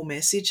subliminal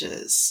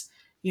messages.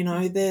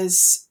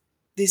 There's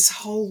this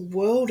whole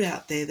world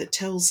out there that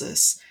tells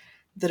us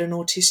that an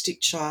autistic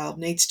child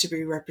needs to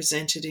be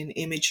represented in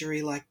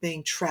imagery like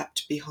being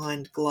trapped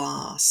behind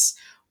glass,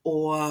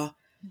 or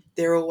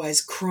they're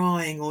always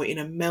crying or in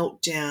a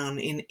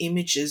meltdown in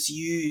images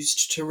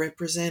used to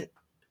represent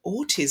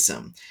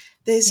autism.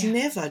 There's Yeah.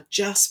 never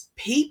just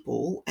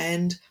people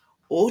and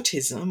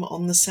autism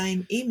on the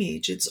same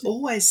image. It's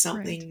always Right.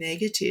 something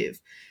negative.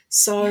 Yeah.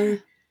 So,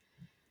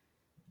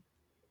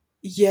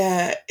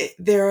 yeah,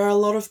 there are a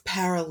lot of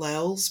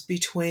parallels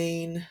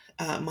between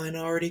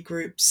minority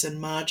groups and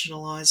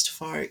marginalised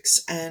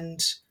folks.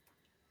 And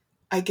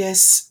I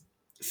guess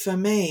for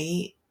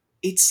me,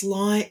 it's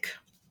like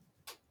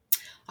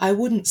I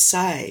wouldn't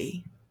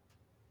say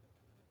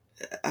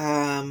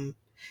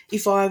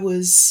if I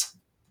was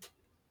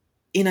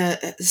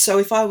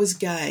if I was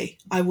gay,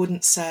 I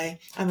wouldn't say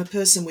I'm a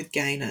person with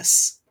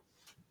gayness.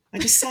 I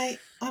just say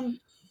I'm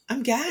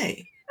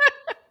gay.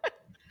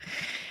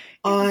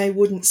 Yeah. I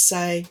wouldn't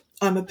say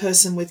I'm a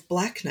person with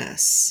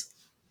blackness.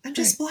 I'm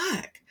just Right.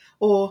 black.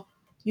 Or,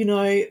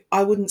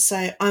 I wouldn't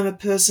say I'm a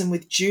person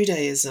with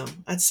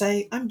Judaism. I'd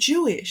say I'm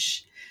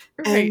Jewish.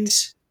 And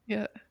Right.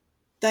 Yeah.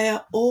 they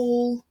are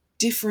all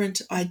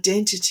different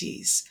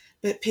identities,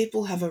 but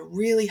people have a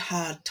really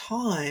hard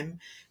time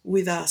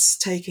with us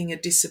taking a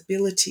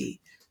disability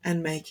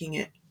and making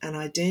it an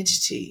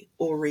identity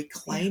or Yeah.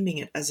 reclaiming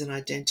it as an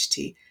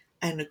identity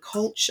and a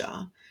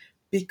culture,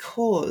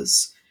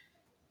 because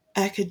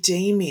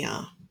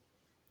academia,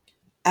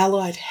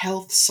 allied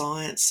health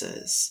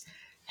sciences,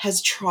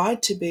 has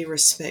tried to be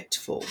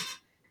respectful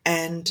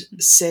and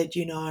said,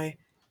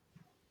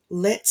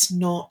 let's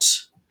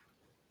not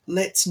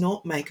let's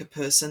not make a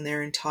person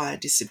their entire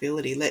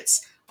disability.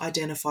 Let's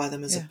identify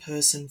them as a Yeah.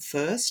 person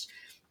first,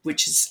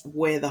 which is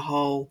where the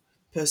whole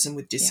person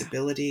with Yeah.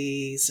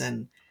 disabilities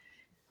and,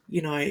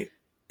 you know,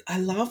 I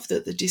love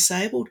that the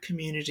disabled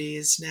community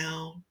is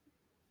now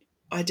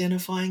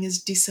identifying as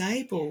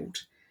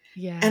disabled.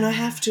 And I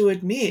have Yeah. to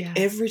admit, Yeah.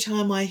 every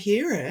time I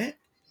hear it,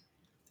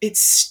 it's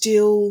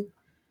still,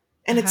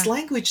 and it's Uh-huh.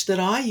 language that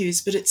I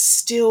use, but it's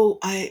still,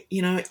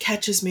 it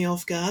catches me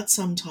off guard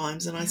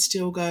sometimes, and I Yeah.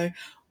 still go,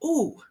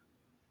 oh,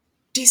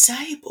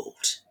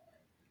 disabled.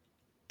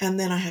 And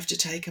then I have to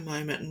take a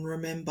moment and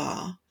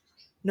remember,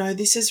 no,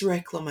 this is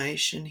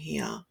reclamation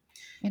here.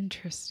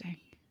 Interesting.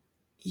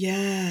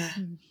 Yeah.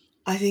 Hmm.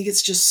 I think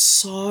it's just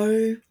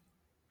so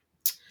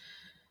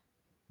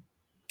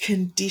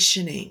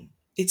conditioning.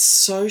 It's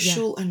Yeah.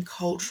 social and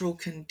cultural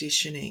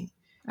conditioning.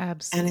 And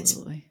it's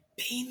Absolutely.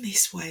 been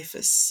this way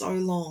for so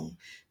long.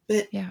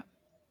 But Yeah.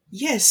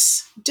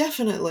 yes,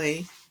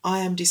 definitely, I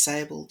am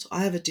disabled.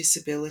 I have a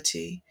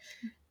disability.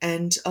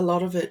 And a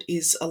lot of it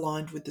is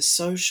aligned with the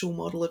social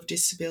model of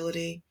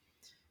disability,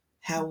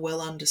 how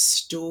well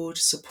understood,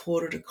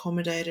 supported,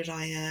 accommodated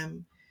I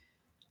am.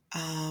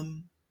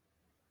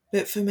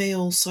 But for me,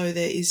 also,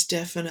 there is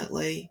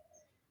definitely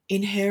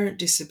inherent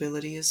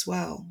disability as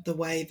well. The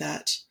way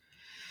that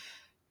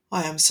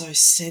I am so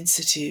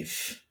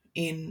sensitive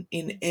in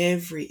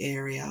every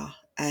area,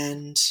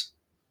 and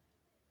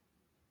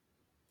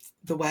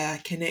the way I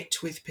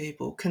connect with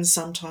people can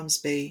sometimes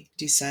be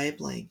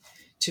disabling.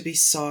 To be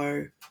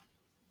so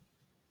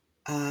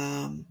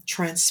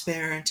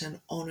transparent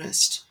and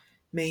honest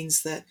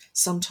means that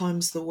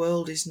sometimes the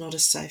world is not a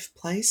safe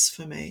place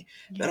for me,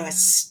 but I Yeah.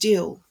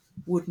 still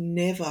would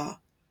never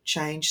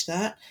change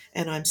that,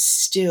 and I'm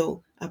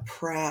still a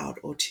proud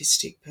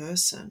autistic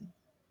person.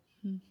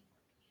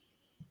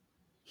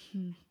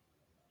 Hmm.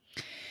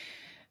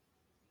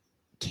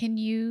 Can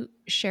you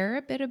share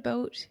a bit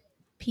about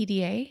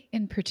PDA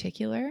in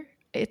particular?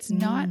 It's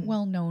not Mm,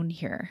 well known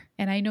here.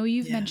 And I know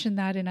you've yeah, mentioned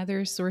that in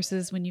other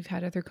sources when you've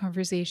had other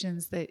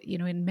conversations that,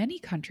 in many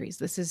countries,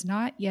 this is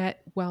not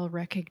yet well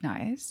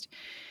recognized.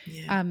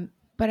 yeah,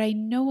 But I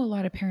know a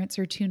lot of parents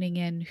are tuning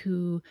in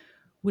who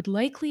would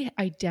likely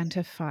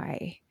identify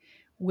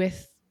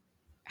with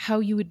how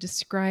you would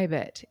describe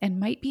it and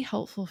might be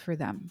helpful for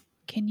them.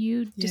 Can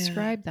you yeah,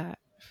 describe that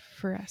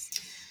for us?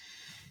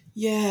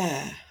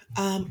 yeah.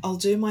 I'll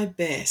do my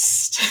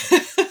best.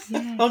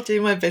 Yeah. I'll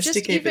do my best to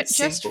Just keep even it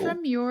just simple.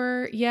 from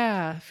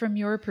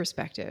your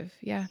perspective.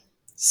 Yeah.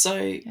 So,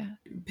 Yeah.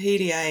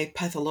 PDA,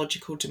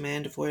 pathological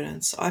demand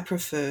avoidance, I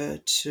prefer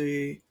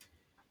to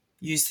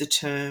use the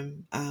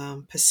term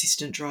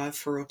persistent drive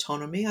for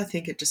autonomy. I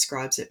think it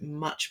describes it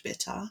much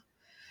better.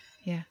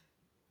 Yeah.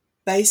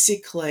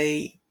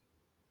 Basically,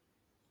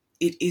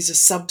 it is a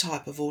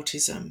subtype of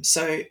autism.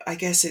 So I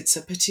guess it's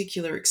a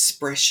particular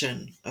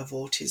expression of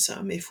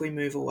autism if we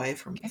move away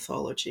from Okay.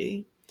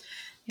 pathology.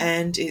 Yeah.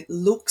 And it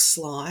looks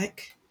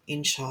like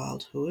in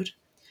childhood,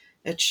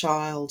 a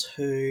child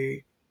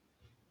who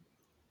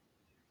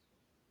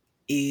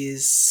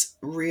is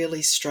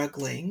really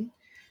struggling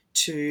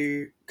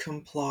to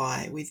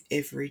comply with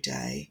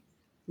everyday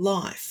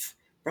life,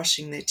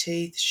 brushing their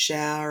teeth,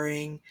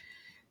 showering,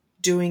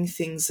 doing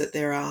things that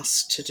they're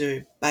asked to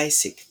do,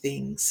 basic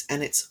things,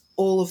 and it's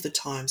all of the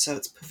time, so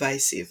it's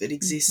pervasive. It Hmm.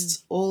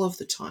 exists all of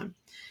the time.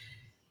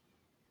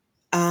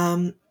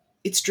 Um,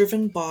 it's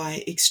driven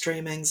by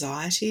extreme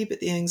anxiety, but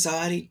the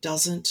anxiety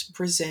doesn't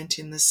present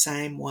in the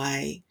same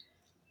way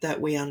that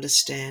we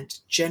understand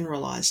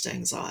generalized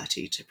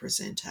anxiety to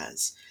present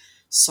as.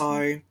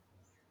 So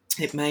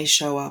it may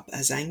show up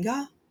as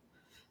anger,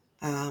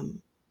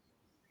 um,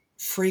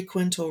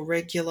 frequent or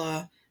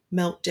regular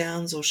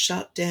meltdowns or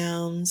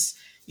shutdowns,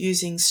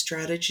 using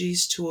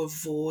strategies to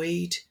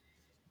avoid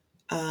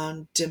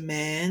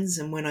demands.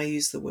 And when I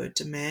use the word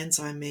demands,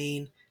 I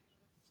mean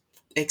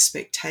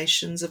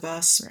expectations of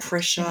us, Right. Any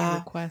pressure.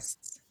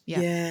 requests?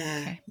 Yeah. Yeah,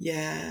 Okay.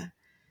 yeah.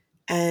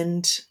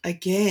 And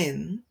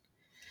again,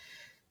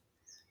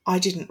 I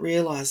didn't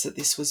realize that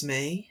this was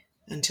me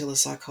until a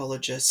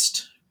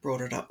psychologist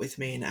brought it up with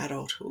me in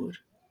adulthood,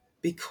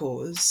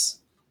 because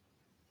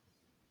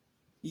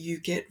you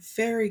get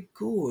very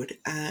good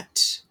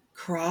at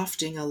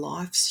crafting a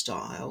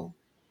lifestyle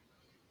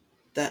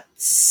that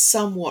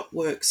somewhat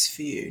works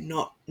for you,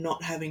 not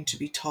having to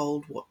be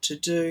told what to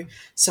do.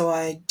 So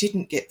I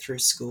didn't get through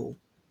school.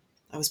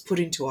 I was put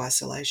into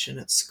isolation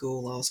at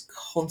school. I was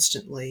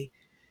constantly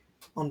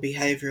on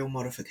behavioural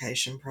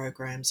modification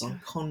programs, on Yeah.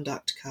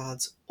 conduct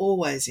cards,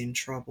 always in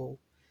trouble.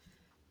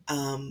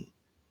 Um,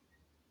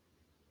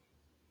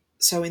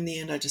 so in the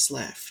end, I just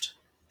left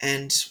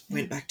and Yeah.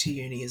 went back to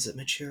uni as a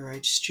mature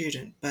age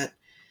student. But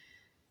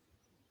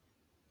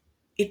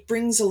it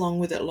brings along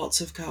with it lots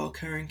of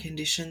co-occurring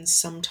conditions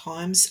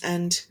sometimes,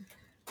 and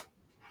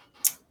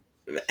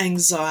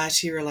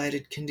anxiety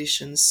related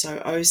conditions,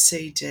 so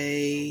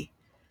OCD,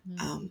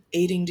 Mm.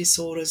 eating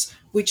disorders,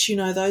 which,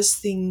 those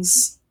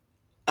things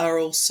are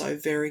also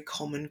very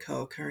common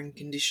co-occurring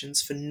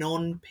conditions for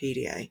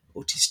non-PDA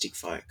autistic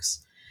folks.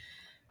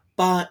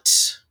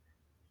 But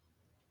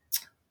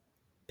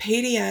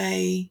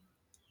PDA,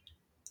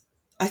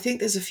 I think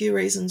there's a few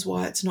reasons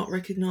why it's not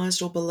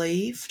recognised or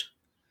believed,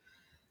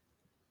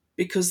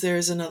 because there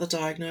is another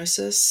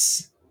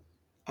diagnosis,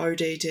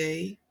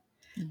 ODD,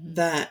 Hmm.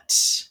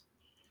 that,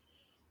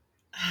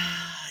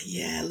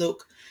 yeah,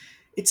 look,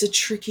 it's a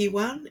tricky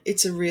one.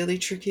 It's a really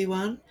tricky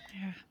one.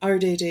 Yeah.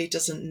 ODD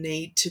doesn't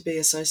need to be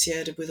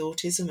associated with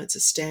autism. It's a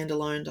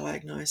standalone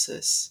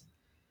diagnosis.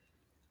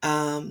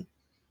 Um,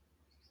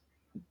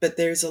 but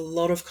there's a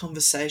lot of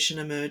conversation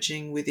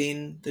emerging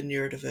within the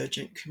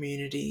neurodivergent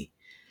community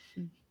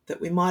Mm. that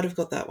we might have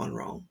got that one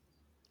wrong.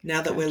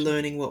 Now that we're Gotcha.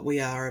 learning what we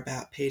are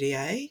about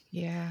PDA,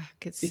 Yeah.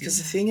 Could see because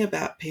the that. thing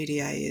about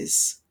PDA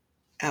is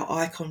our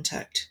eye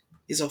contact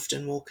is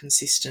often more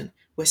consistent.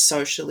 We're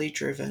socially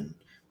driven.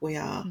 We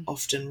are Mm.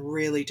 often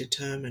really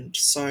determined.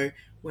 So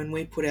when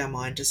we put our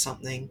mind to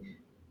something,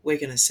 we're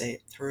going to see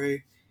it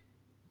through,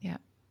 Yeah.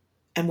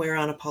 and we're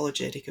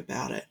unapologetic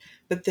about it.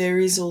 But there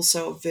is Yeah.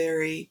 also a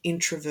very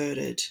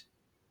introverted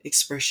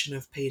expression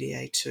of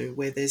PDA too,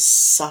 where there's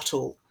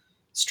subtle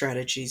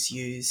strategies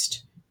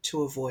used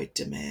to avoid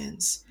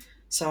demands.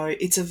 So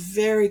it's a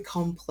very Mm.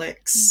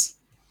 complex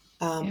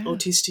Yeah.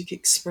 autistic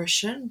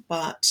expression,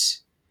 but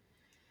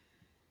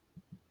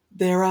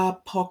there are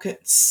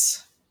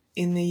pockets.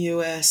 in the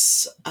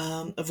US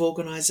of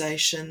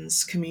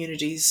organisations,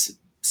 communities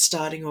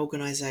starting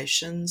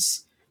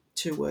organisations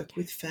to work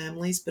with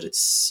families, but it's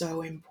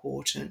so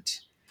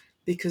important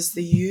because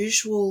the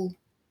usual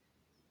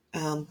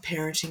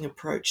parenting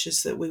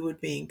approaches that we would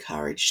be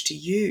encouraged to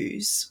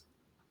use,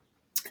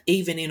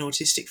 even in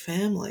autistic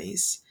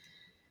families,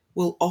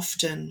 will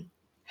often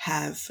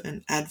have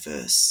an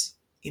adverse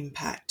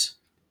impact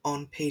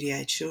on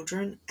PDA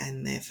children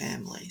and their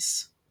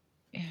families.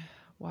 Yeah.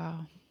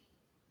 Wow.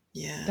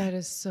 Yeah. That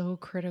is so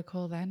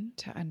critical then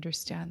to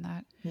understand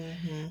that.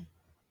 Mm-hmm.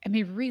 I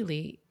mean,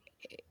 really,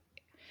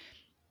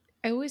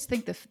 I always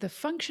think the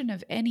function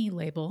of any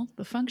label,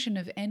 the function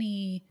of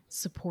any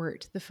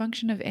support, the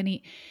function of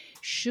any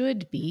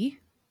should be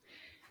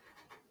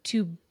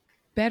to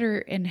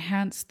better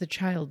enhance the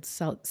child's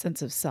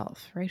sense of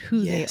self, right?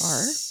 Who they are.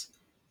 Yes.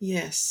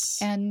 Yes.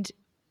 And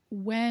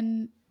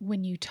when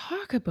you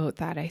talk about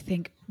that, I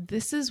think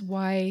this is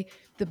why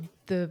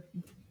the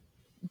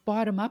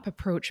bottom up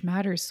approach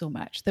matters so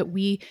much, that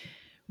we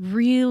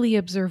really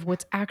observe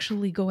what's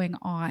actually going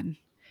on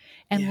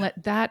and Yeah.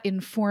 let that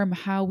inform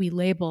how we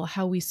label,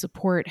 how we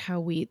support,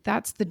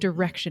 that's the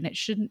direction. It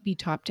shouldn't be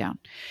top down.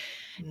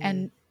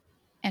 Mm.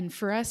 And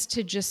for us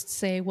to just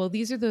say, well,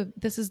 this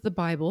is the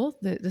Bible,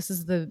 this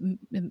is the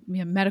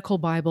medical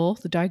Bible,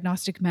 the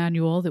diagnostic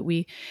manual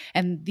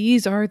and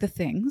these are the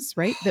things,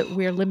 right, that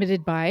we're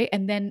limited by.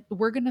 And then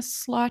we're going to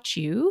slot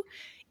you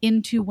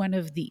into one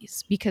of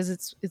these because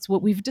it's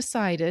what we've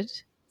decided.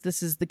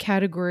 This is the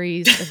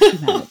categories of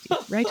humanity,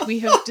 right? We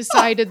have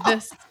decided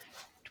this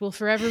will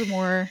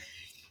forevermore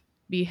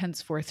be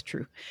henceforth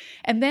true.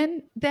 And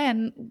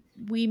then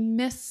we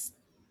miss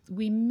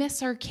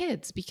our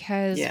kids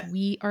because Yeah.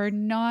 we are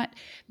not,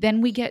 then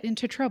we get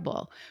into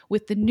trouble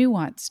with the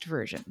nuanced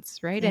versions,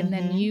 right? And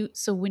then Mm-hmm.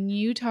 so when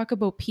you talk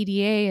about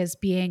PDA as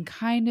being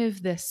kind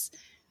of this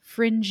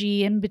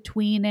fringy in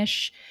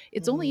betweenish,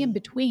 it's only in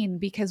between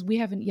because we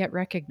haven't yet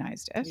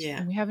recognized it Yeah.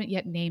 and we haven't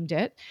yet named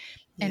it.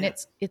 And Yeah.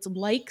 it's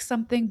like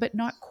something but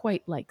not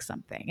quite like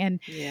something. And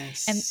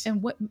Yes.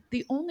 what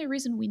the only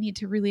reason we need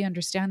to really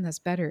understand this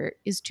better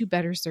is to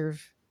better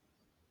serve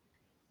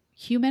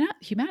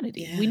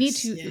humanity. We need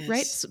Yes. to, right?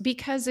 Yes.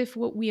 Because if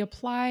what we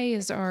apply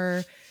is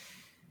our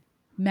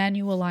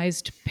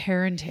manualized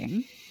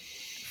parenting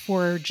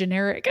for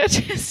generic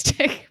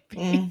autistic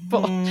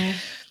people, Mm-hmm.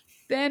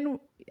 then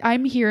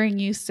I'm hearing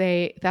you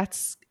say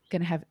that's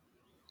going to have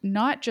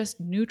not just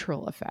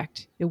neutral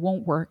effect. It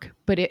won't work,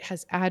 but it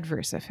has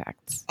adverse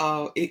effects.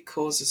 Oh, it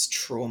causes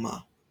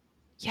trauma.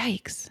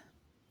 Yikes.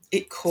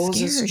 It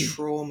causes Scary.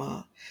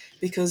 trauma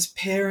because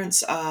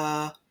parents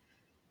are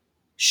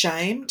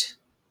shamed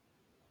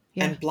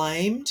Yeah. and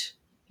blamed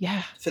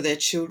Yeah. for their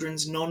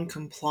children's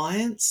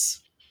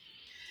non-compliance,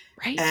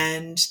 Right.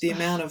 and the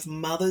amount Ugh. of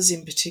mothers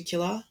in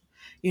particular,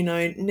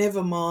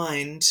 never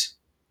mind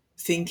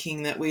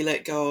thinking that we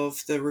let go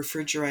of the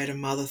refrigerator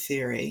mother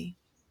theory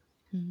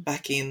Mm.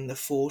 back in the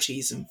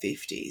 40s and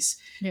 50s.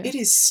 Yeah. It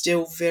is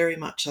still very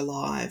much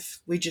alive.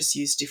 We just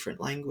use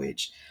different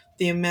language.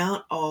 The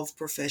amount of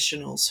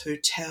professionals who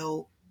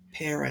tell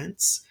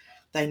parents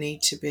they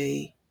need to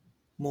be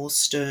more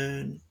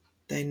stern,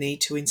 they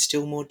need to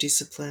instill more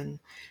discipline,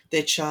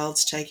 their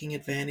child's taking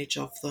advantage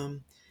of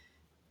them,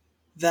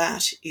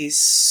 that is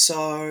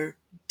so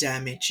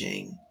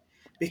damaging.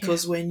 Yeah.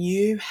 Because when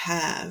you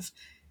have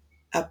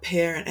a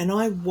parent, and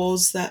I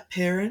was that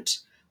parent,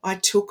 I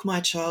took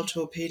my child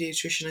to a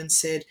pediatrician and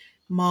said,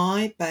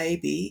 my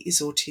baby is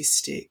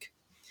autistic.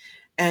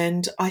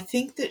 And I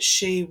think that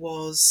she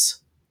was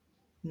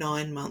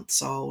 9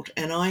 months old,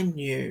 and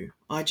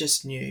I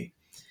just knew.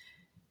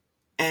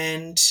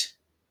 And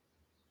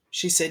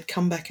she said,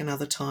 come back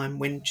another time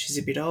when she's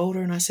a bit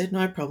older. And I said,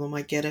 no problem,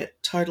 I get it,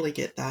 totally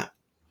get that.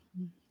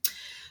 Mm.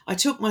 I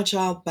took my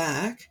child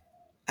back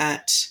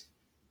at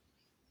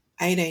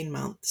 18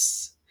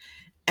 months,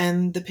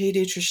 and the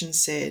pediatrician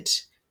said,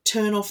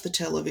 turn off the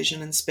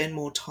television and spend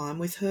more time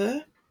with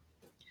her,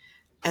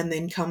 and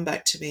then come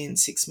back to me in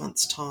 6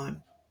 months'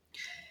 time.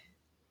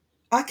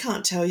 I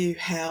can't tell you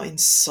how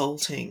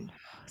insulting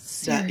that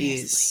Seriously.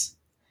 is.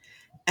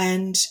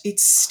 And it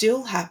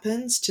still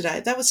happens today.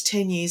 That was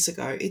 10 years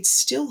ago. It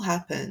still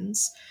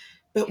happens,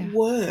 but Yeah.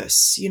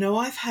 worse.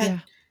 I've had, Yeah.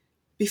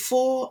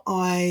 before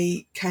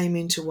I came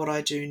into what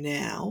I do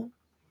now,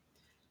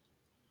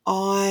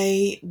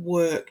 I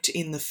worked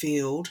in the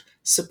field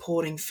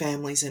supporting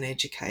families and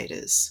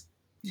educators.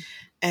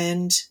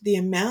 And the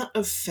amount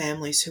of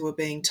families who are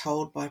being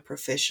told by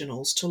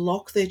professionals to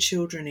lock their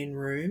children in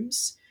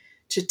rooms,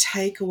 to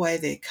take away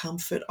their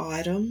comfort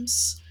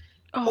items,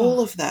 all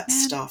Oh, of that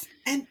man. stuff.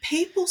 And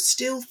people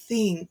still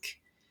think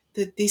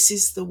that this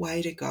is the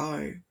way to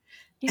go.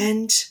 Yeah.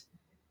 And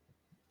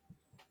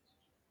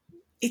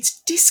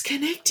it's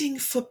disconnecting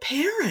for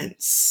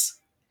parents.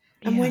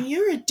 And Yeah. when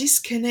you're a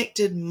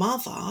disconnected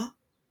mother,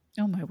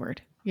 Oh, my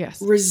word.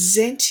 Yes.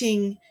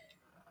 resenting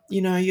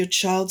your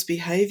child's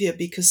behavior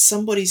because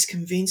somebody's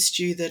convinced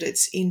you that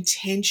it's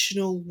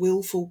intentional,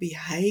 willful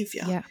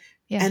behavior Yeah.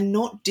 Yeah. and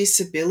not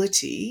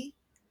disability,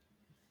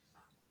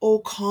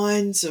 all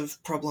kinds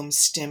of problems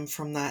stem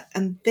from that.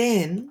 And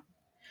then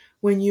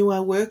when you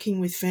are working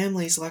with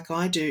families like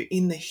I do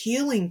in the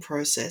healing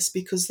process,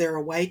 because they're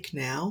awake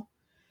now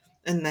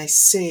and they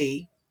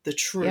see the Yeah.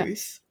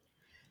 truth,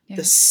 the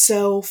Yeah.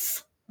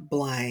 self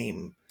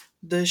blame,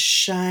 the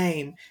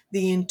shame,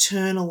 the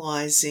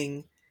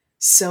internalizing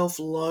self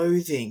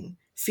loathing,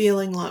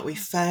 feeling like we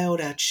failed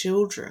our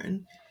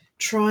children,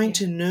 trying Yeah.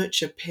 to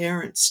nurture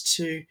parents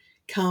to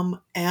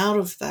come out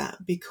of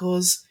that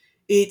because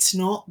it's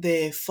not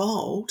their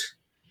fault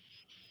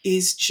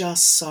is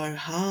just so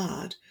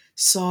hard.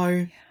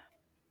 So,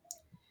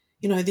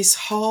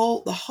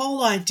 the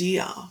whole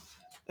idea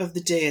of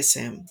the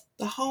DSM,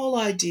 the whole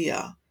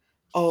idea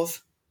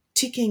of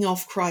ticking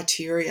off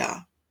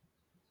criteria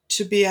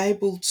to be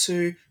able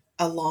to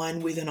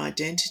align with an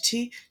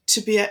identity,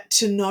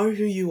 to know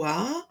who you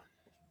are, Yeah.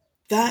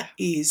 that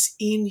is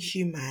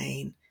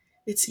inhumane.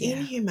 It's Yeah.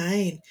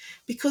 inhumane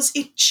because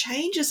it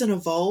changes and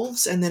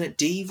evolves and then it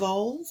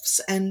devolves.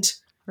 And,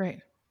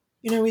 Right.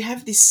 we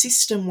have this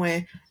system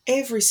where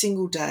every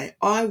single day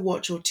I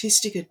watch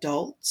autistic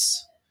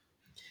adults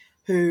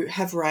who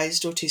have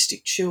raised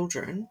autistic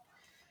children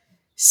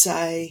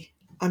say,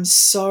 I'm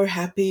so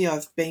happy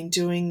I've been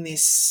doing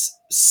this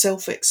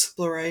self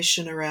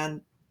exploration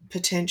around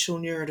potential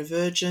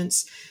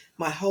neurodivergence.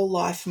 My whole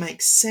life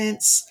makes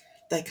sense.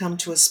 They come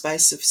to a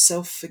space of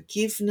self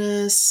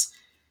forgiveness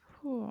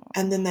Oh,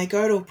 and then they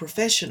go to a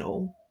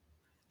professional.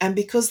 And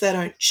because they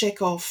don't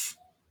check off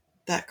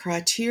that yeah.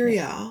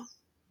 criteria,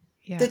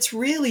 Yeah. that's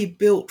really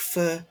built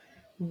for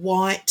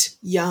white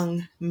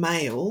young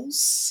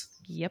males.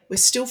 We're Yep.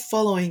 still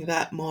following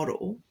that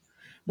model.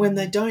 When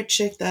they Hmm. don't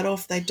check that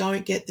off, they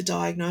don't get the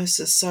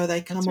diagnosis, so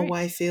they come That's right.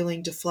 away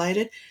feeling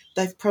deflated.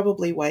 They've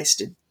probably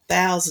wasted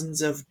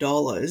thousands of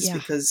dollars Yeah.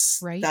 because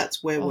Right.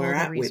 that's where we're All the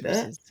at with it.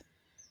 resources.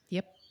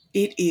 Yep.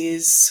 It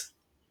is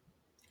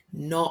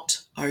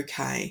not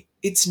okay.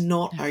 It's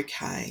not No.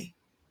 okay.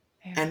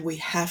 Yeah. And we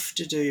have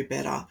to do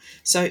better.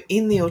 So,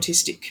 in the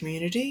autistic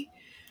community,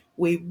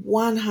 we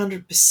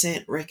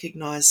 100%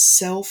 recognize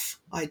self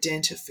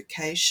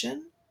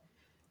identification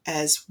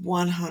as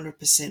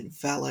 100%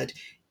 valid,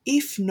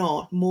 if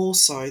not more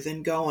so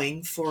than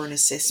going for an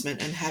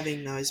assessment and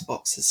having those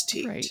boxes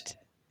ticked. Right.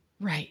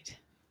 Right.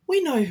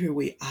 We know who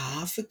we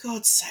are, for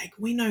God's sake.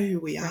 We know who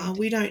we are. Right.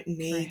 We don't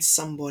need Right.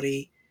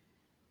 somebody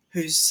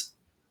who's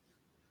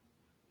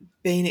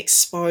been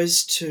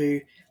exposed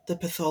to the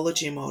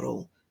pathology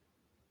model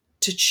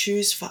to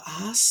choose for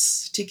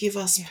us, to give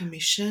us Yeah.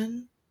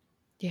 permission.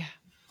 Yeah.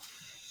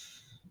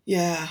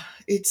 Yeah,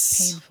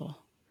 it's Painful.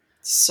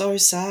 so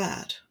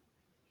sad.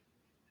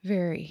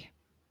 Very.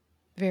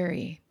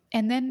 Very.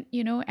 And then,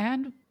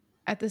 and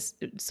at this,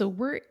 so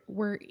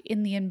we're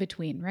in the in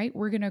between, right?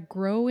 We're going to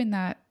grow in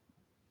that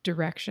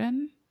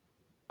direction,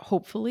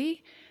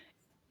 hopefully.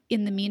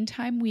 In the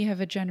meantime, we have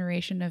a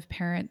generation of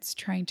parents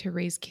trying to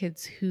raise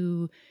kids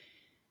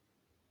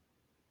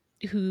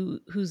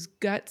whose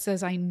gut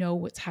says, I know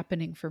what's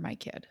happening for my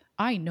kid.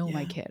 I know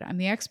my Yeah. kid. I'm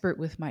the expert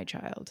with my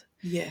child.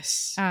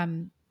 Yes.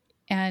 Um,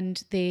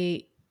 and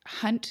they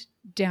hunt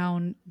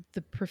down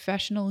the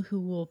professional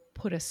who will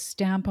put a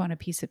stamp on a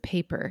piece of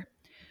paper,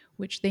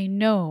 which they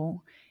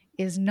know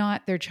is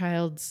not their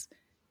child's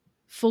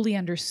fully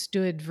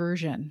understood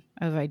version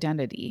of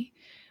identity,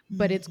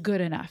 but it's Mm.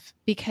 good enough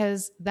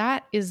because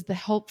that is the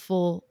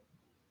helpful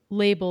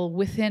label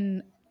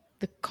within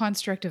the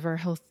construct of our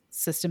health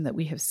system that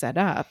we have set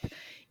up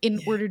in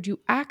Yeah. order to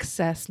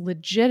access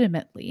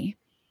legitimately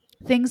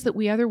things that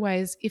we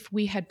otherwise, if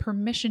we had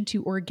permission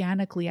to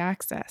organically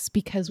access,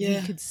 because we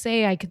Yeah. could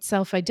say, I could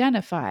self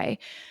identify,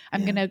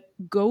 I'm Yeah. going to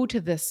go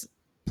to this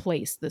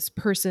place, this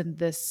person,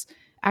 this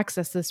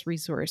access this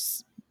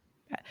resource,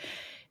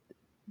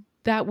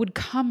 that would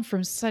come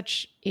from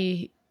such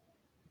a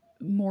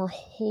more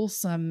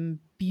wholesome, Mm.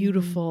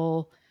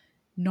 beautiful,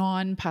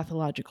 non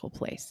pathological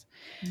place.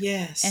 And we're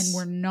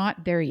Yes.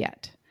 not there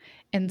yet.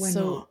 And We're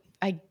so not.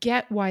 I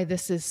get why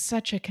this is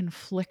such a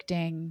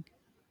conflicting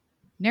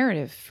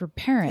narrative for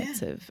Yeah.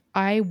 parents of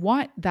I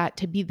want that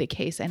to be the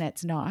case and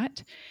it's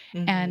not.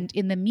 Mm-hmm. And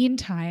in the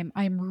meantime,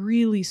 I'm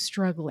really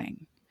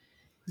struggling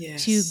to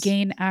Yes.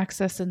 gain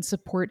access and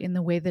support in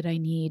the way that I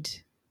need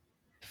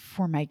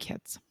for my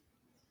kids.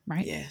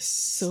 Right. Yes.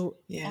 So, on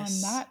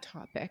Yes. that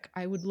topic,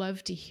 I would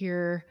love to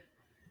hear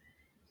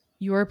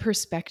your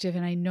perspective.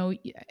 And I know,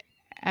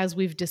 as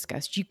we've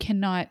discussed,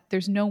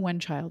 there's no one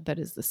child that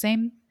is the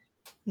same,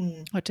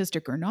 Mm.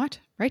 autistic or not,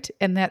 right?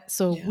 And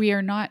so Yeah. we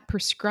are not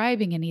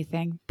prescribing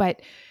anything.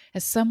 But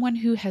as someone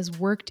who has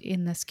worked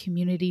in this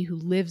community, who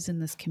lives in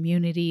this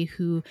community,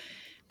 who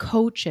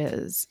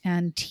coaches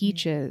and Mm.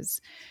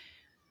 teaches,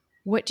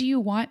 what do you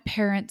want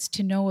parents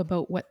to know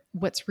about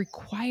what's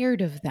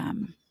required of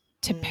them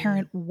to Mm.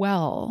 parent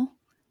well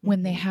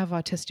when they Mm-hmm. have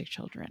autistic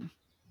children?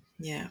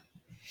 Yeah.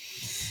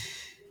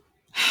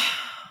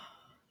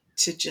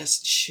 To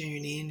just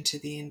tune in to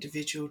the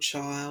individual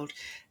child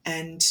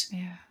and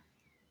Yeah.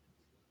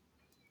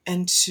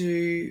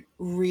 to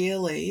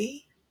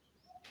really,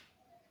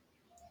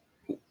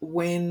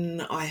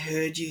 when I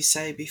heard you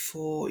say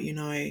before,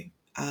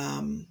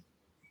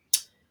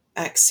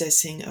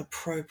 accessing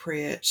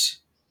appropriate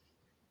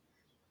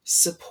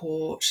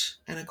support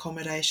and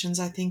accommodations,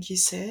 I think you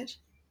said,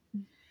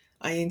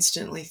 I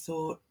instantly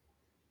thought,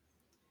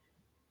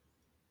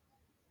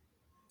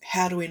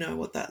 how do we know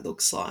what that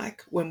looks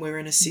like when we're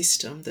in a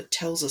system that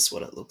tells us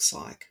what it looks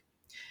like?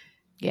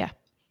 Yeah.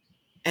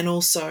 And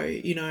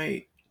also,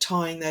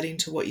 tying that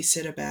into what you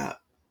said about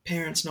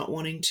parents not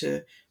wanting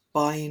to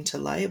buy into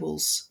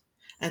labels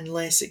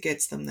unless it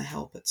gets them the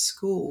help at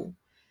school,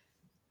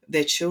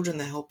 their children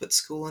the help at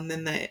school, and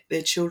then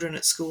their children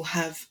at school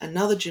have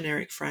another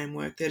generic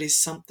framework that is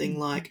something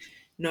like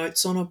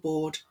notes on a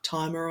board,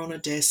 timer on a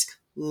desk,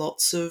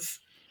 lots of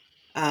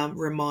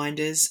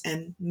reminders,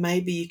 and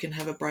maybe you can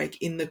have a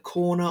break in the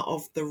corner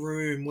of the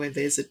room where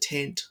there's a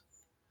tent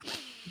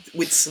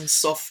with some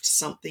soft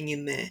something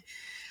in there.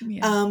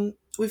 Yeah.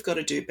 We've got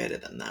to do better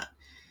than that.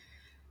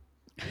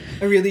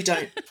 I really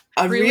don't.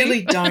 I Really?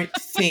 really don't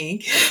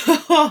think.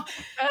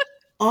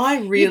 I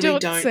You really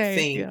don't don't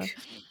say. Yeah. think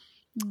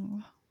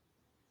Oh.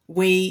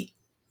 we.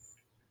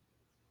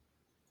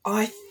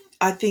 I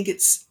think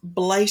it's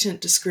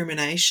blatant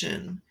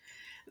discrimination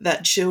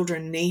that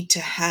children need to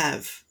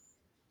have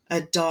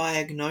a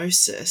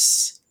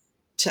diagnosis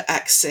to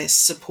access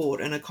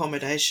support and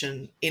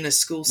accommodation in a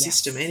school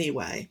system Yes.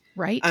 anyway. I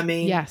Right?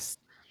 mean, Yes.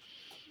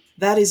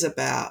 that is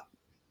about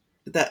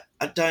that.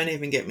 Don't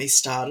even get me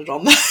started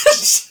on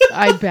that.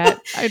 I bet.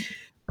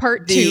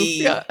 Part two. the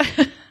Yeah.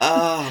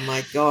 Oh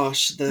my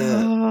gosh,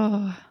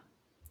 Oh.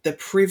 the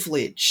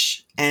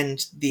privilege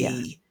and Yeah.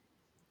 the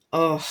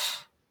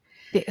oh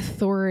The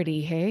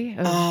authority, hey,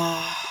 of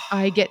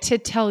I ah get to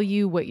tell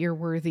you what you're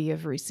worthy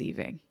of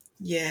receiving.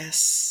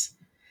 yes,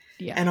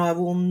 Yeah. and I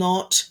will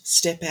not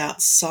step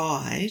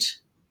outside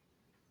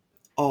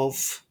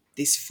of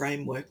this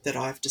framework that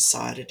I've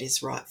decided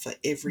is right for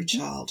every Mhm.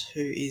 child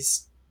who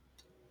is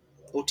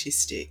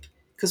autistic,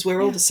 because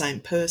we're all Yeah. the same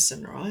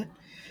person, right?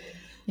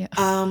 Yeah.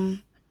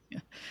 Um, Yeah.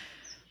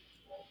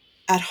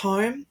 at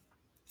home,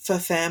 for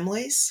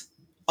families,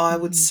 I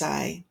would Mhm.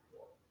 say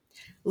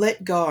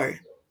let go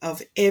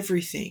of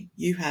everything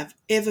you have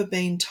ever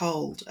been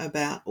told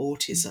about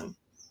autism.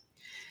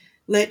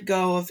 Let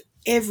go of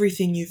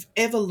everything you've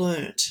ever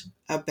learnt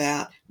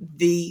about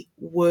the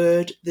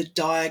word, the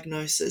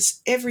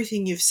diagnosis,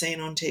 everything you've seen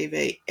on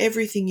TV,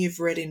 everything you've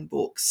read in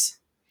books.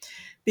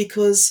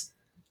 Because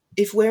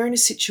if we're in a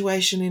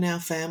situation in our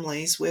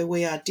families where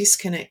we are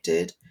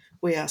disconnected,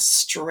 we are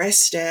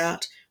stressed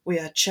out, we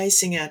are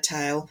chasing our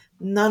tail,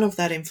 none of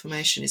that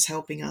information is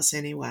helping us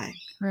anyway.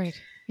 Right.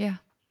 Yeah.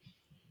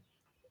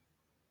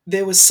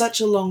 There was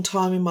such a long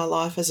time in my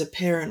life as a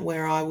parent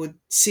where I would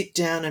sit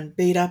down and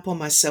beat up on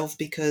myself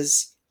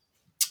because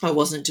I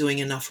wasn't doing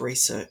enough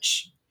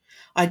research.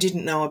 I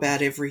didn't know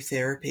about every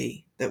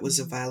therapy that was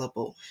Mhm.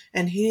 available.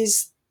 And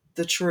here's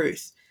the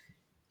truth.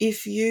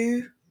 If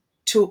you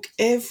took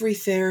every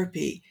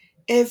therapy,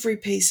 every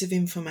piece of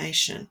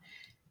information,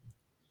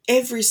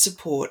 every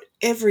support,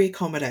 every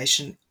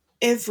accommodation,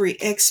 every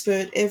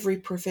expert, every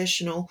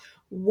professional,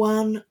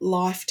 one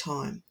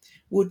lifetime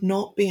would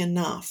not be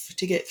enough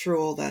to get through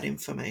all that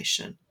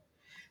information. Right.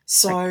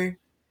 So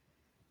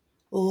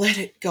let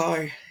it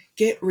go.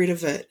 Get rid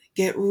of it.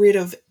 Get rid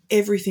of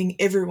everything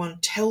everyone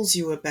tells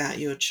you about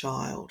your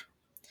child.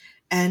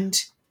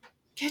 And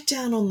get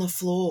down on the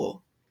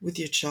floor with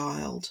your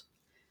child.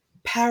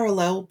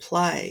 Parallel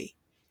play.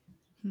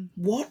 Hmm.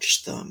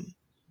 Watch them.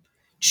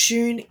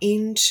 Tune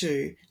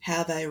into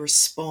how they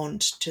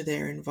respond to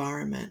their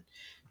environment.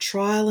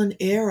 Trial and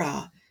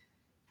error,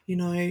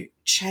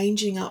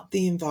 changing up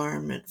the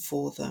environment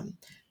for them.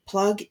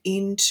 Plug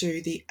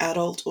into the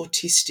adult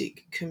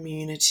autistic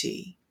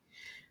community.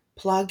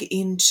 Plug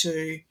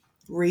into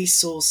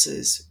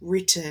resources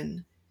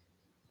written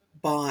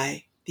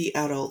by the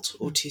adult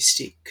Hmm.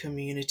 autistic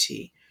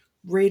community.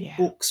 Read Yeah.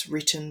 books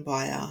written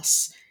by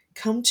us.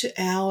 Come to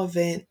our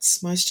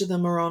events. Most of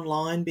them are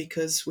online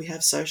because we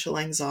have social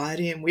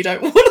anxiety and we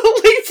don't want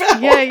to leave Yeah.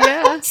 our Yeah.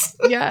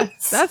 Yeah.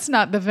 houses. That's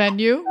not the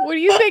venue. What are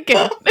you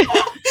thinking?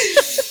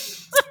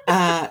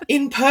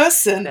 In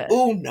person,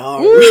 oh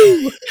no.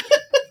 Woo!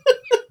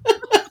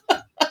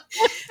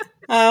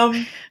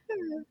 um,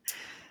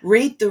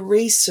 Read the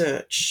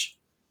research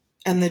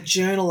and the Yes.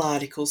 journal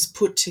articles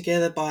put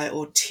together by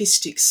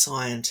autistic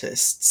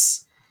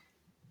scientists.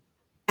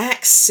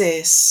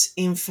 Access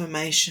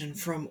information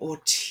from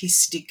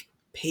autistic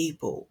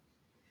people,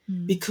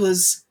 Mm.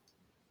 because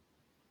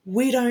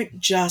we don't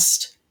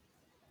just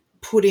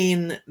put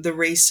in the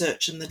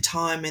research and the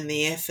time and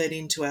the effort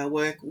into our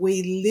work,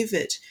 we live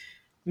it.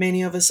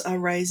 Many of us are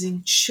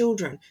raising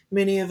children.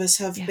 Many of us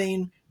have Yeah.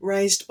 been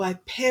raised by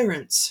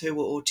parents who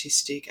were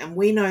autistic, and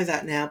we know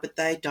that now, but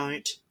they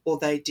don't, or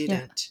they Yeah.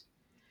 didn't.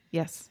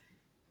 Yes.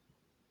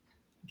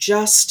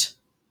 Just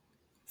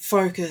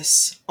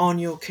focus on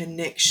your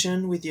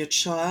connection with your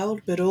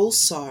child, but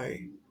also,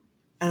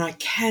 and I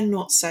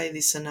cannot say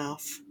this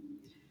enough,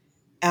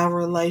 our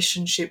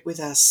relationship with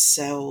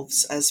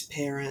ourselves as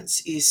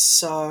parents is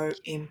so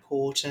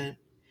important,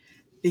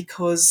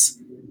 because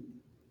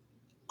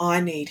I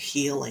need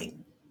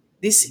healing.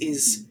 This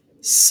is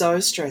so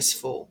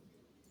stressful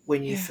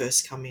when you Yeah.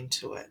 first come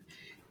into it.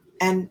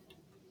 And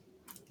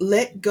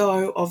let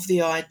go of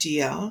the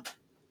idea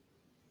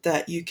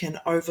that you can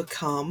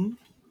overcome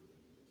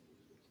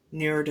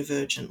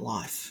neurodivergent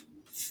life,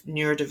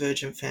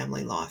 neurodivergent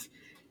family life.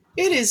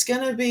 It is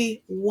going to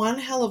be one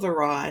hell of a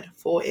ride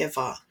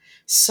forever.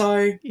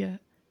 So, Yeah.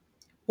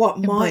 what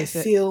might Embrace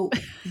it. feel,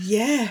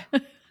 yeah,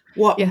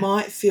 what Yeah.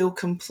 might feel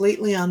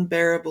completely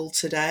unbearable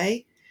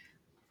today,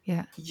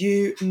 Yeah.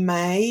 you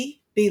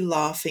may be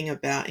laughing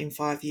about in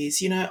 5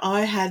 years. You know,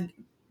 I had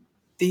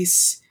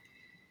this,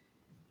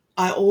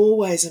 I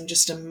always am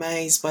just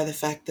amazed by the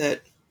fact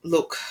that,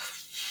 look,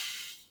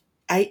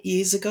 8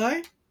 years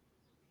ago,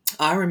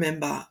 I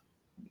remember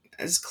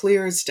as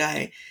clear as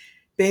day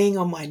being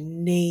on my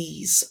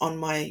knees on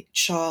my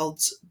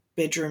child's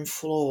bedroom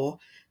floor,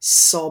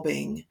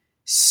 sobbing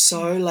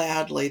so Yeah.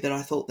 loudly that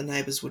I thought the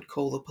neighbours would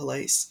call the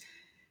police,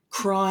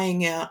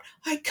 crying out,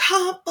 I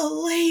can't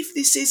believe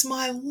this is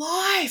my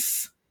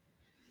life,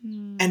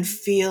 and Mm.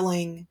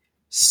 feeling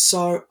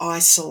so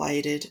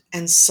isolated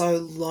and so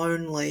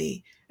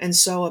lonely and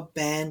so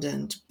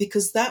abandoned,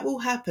 because that will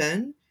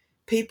happen.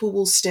 People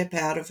will step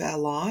out of our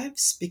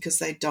lives because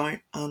they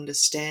don't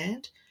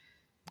understand,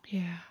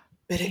 Yeah.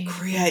 but it Painful.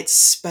 creates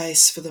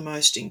space for the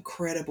most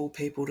incredible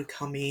people to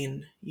come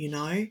in, you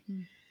know?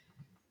 Mm.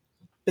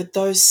 But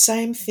those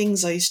same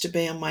things I used to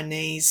be on my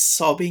knees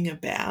sobbing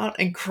about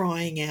and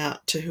crying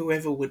out to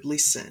whoever would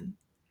listen,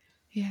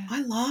 Yeah.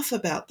 I laugh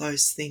about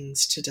those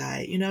things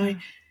today. You know,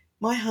 Oh.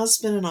 my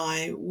husband and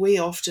I, we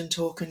often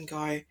talk and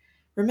go,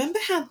 remember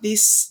how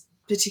this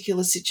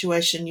particular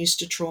situation used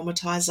to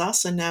traumatize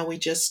us and now we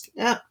just,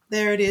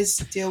 there it is,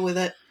 deal with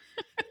it.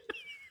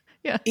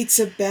 Yeah. It's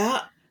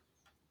about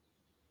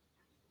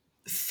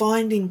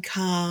finding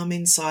calm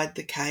inside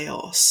the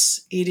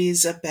chaos. It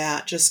is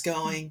about just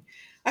going,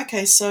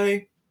 okay,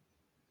 so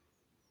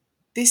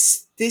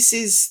this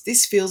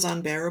feels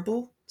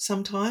unbearable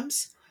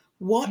sometimes.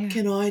 What Yeah.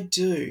 can I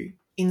do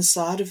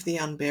inside of the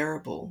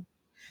unbearable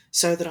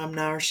so that I'm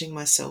nourishing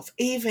myself,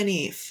 even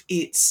if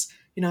it's,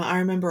 you know, I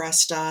remember I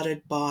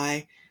started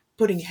by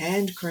putting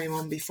hand cream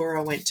on before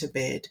I went to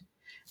bed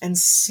and Yeah.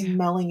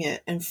 smelling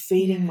it and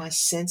feeding my Yes.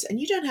 sense. And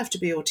you don't have to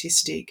be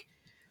autistic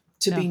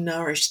to be No.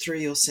 nourished through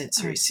your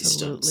sensory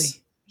systems.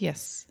 Absolutely.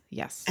 Yes.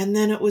 Yes. And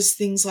then it was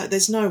things like,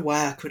 there's no way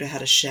I could have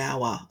had a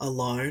shower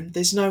alone.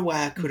 There's no way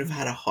I could have Mm-hmm.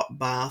 had a hot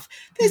bath.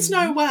 There's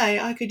no Mm-hmm. way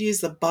I could use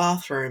the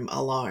bathroom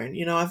alone.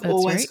 You know, I've That's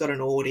always right. got an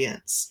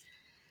audience.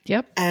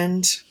 Yep.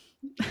 And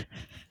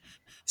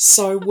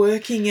so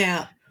working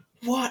out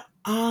what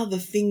are the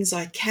things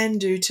I can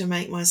do to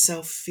make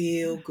myself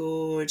feel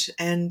good,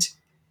 and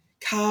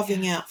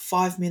carving Yeah. out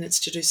 5 minutes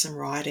to do some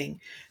writing,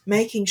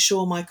 making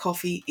sure my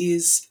coffee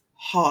is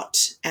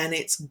hot and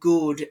it's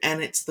good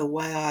and it's the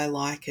way I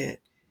like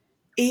it,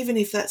 even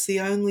if that's the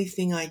only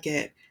thing I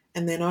get.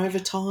 And then over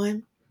Yeah.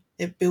 time,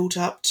 it built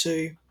up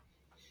to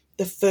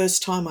the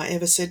first time I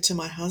ever said to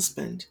my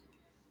husband,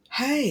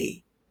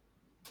 hey,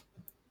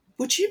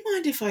 would you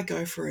mind if I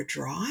go for a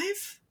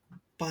drive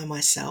by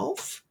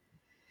myself?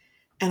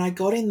 And I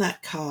got in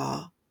that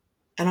car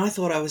and I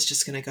thought I was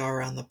just going to go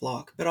around the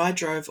block, but I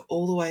drove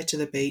all the way to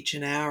the beach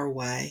an hour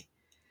away,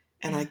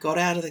 and I Yeah. got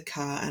out of the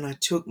car and I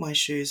took my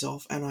shoes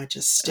off and I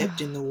just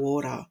stepped Oh. in the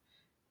water.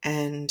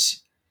 And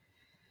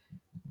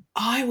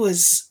I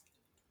was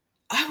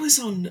I was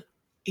on,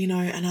 you know,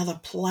 another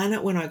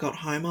planet when I got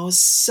home. I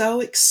was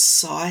so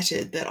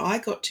excited that I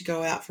got to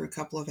go out for a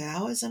couple of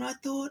hours, and I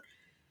thought,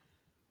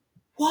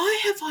 why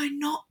have I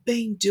not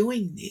been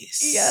doing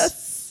this?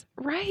 Yes.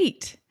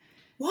 Right.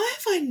 Why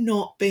have I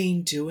not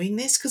been doing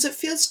this? Because it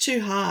feels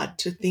too hard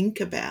to think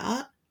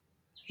about.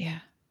 Yeah.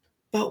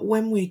 But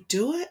when we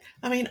do it,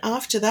 I mean,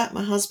 after that,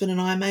 my husband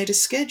and I made a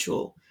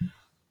schedule.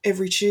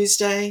 Every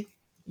Tuesday,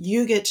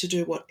 you get to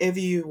do whatever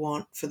you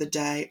want for the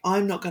day.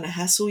 I'm not going to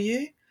hassle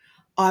you.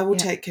 I will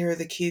Yeah. take care of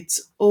the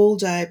kids all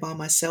day by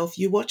myself.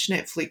 You watch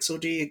Netflix or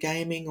do your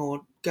gaming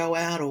or go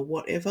out or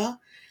whatever.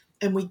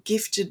 And we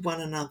gifted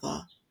one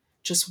another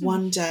just Mm.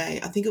 one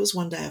day. I think it was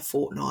one day a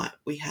fortnight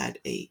we had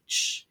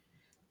each.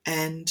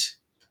 And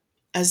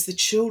as the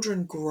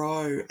children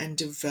grow and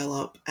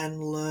develop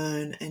and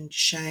learn and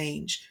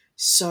change,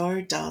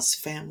 so does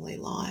family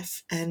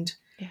life. And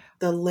Yeah.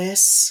 the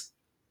less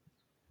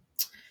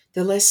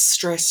the less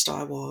stressed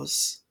I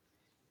was,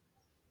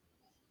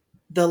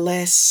 the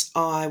less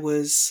I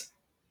was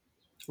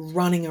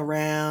running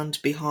around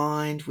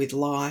behind with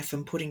life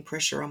and putting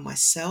pressure on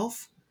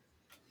myself,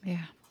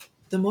 Yeah.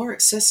 the more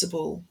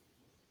accessible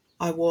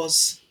I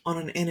was on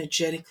an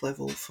energetic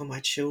level for my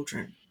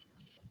children.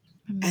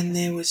 And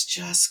there Amazing. was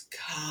just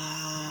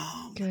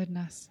calm.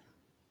 Goodness.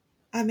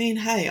 I mean,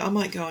 hey, I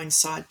might go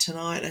inside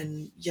tonight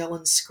and yell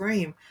and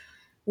scream.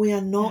 We are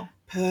Yeah. not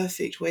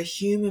perfect. We're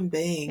human Yeah.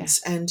 beings,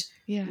 and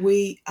Yeah.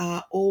 we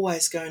are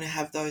always going to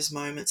have those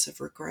moments of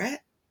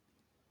regret.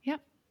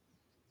 Yep.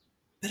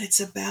 But it's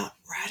about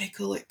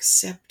radical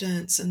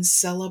acceptance and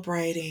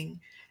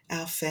celebrating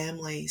our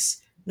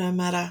families, no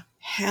matter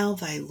how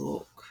they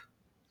look.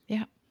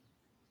 Yeah.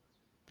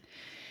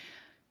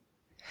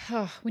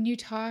 When you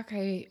talk,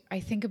 I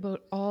think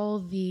about all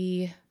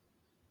the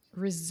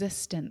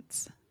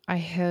resistance I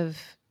have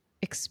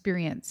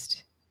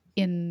experienced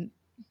in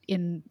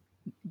in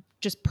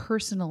just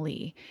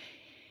personally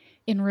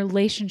in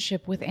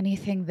relationship with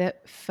anything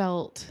that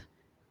felt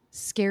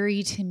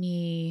scary to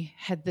me,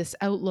 had this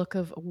outlook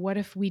of what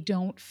if we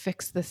don't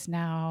fix this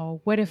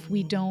now? What if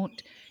we Mm,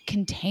 don't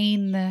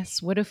contain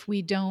this? What if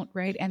we don't,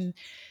 right? And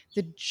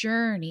the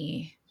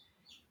journey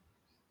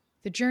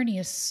the journey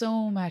is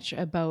so much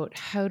about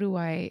how do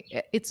I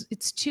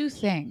it's two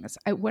things.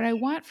 What I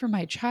want for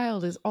my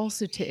child is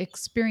also to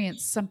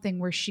experience something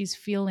where she's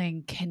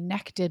feeling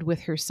connected with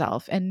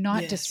herself and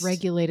not yes.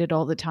 dysregulated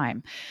all the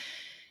time.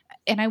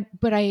 And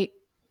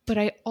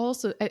I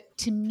also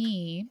to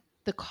me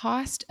the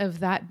cost of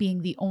that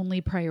being the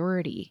only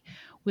priority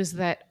was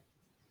that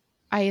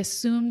I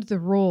assumed the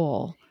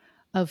role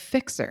of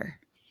fixer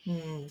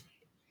Mm,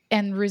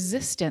 and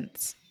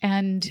resistance.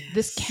 And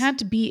this yes.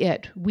 can't be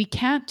it. We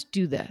can't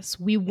do this.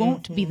 We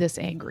won't be Mm-hmm, this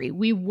angry. mm-hmm.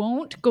 We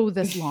won't go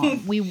this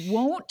long. We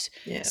won't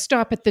Yeah.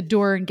 stop at the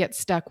door and get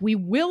stuck. We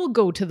will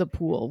go to the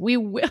pool. We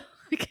will.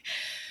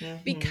 Mm-hmm.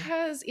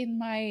 Because in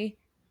my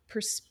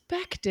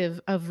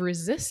perspective of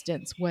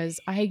resistance was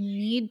I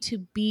need to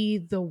be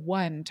the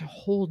one to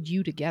hold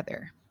you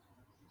together.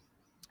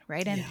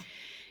 Right. Yeah.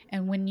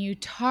 And when you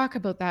talk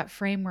about that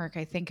framework,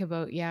 I think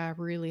about, yeah,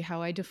 really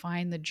how I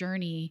define the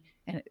journey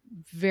and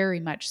very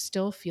much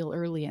still feel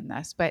early in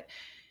this, but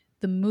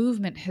the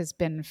movement has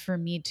been for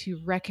me to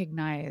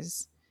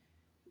recognize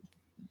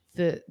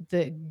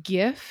the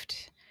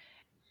gift,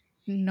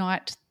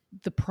 not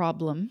the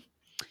problem,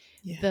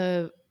 Yeah.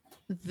 the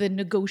the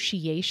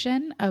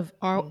negotiation of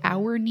Mm-hmm.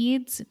 our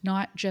needs,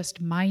 not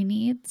just my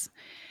needs.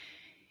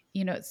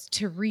 It's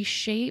to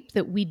reshape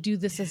that we do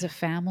this as a Yeah.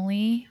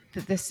 family,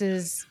 that this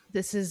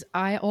is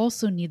I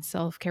also need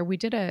self-care. We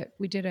did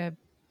a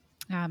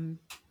um,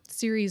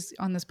 series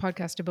on this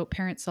podcast about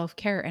parent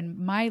self-care, and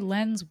my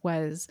lens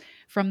was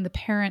from the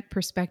parent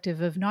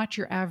perspective of not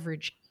your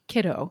average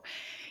kiddo.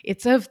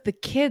 It's of the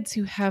kids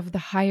who have the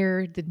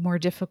higher, the more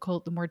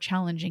difficult, the more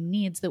challenging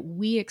needs that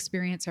we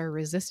experience our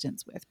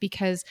resistance with.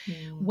 Because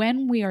Mm,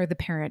 when we are the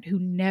parent who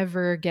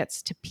never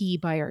gets to pee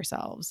by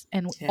ourselves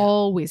and yeah.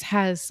 always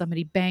has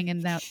somebody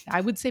banging down,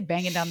 I would say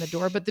banging down the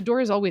door, but the door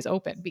is always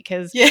open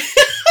because Yeah.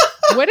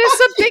 what if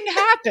something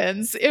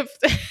happens if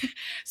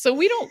so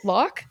we don't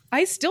lock.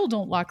 I still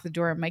don't lock the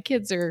door. My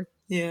kids are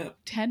Yeah.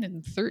 10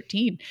 and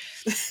 13.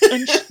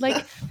 And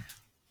like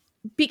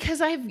because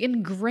I've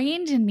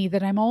ingrained in me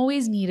that I'm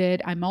always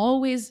needed, I'm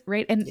always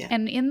right. and Yeah.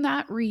 and in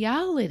that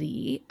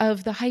reality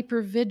of the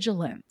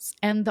hypervigilance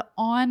and the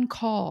on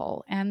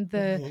call and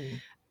the Mm-hmm.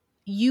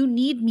 you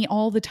need me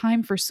all the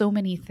time for so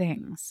many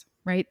things,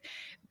 right?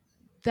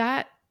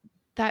 that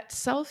that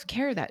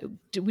self-care, that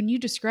when you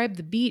described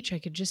the beach, I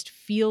could just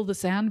feel the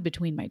sand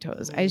between my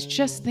toes. I was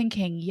just Mm,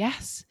 thinking,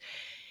 yes,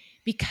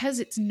 because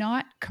it's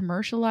not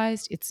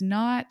commercialized, it's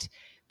not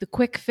the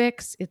quick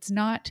fix, it's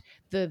not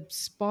the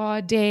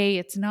spa day,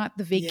 it's not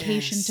the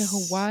vacation to yes.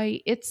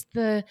 Hawaii, it's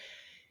the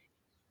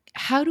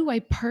how do I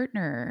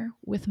partner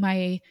with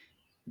my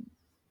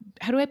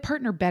how do I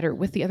partner better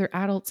with the other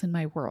adults in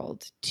my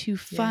world to Yeah.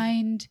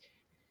 find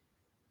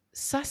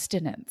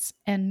sustenance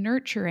and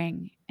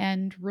nurturing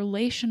and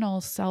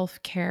relational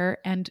self care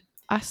and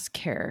us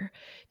care,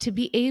 to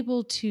be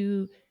able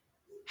to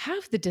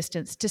have the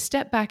distance to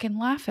step back and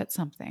laugh at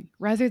something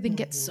rather than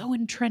get Mm-hmm. so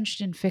entrenched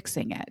in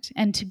fixing it,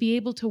 and to be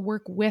able to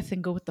work with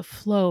and go with the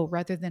flow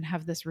rather than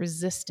have this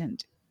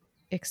resistant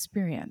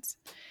experience.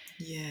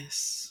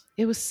 Yes.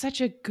 It was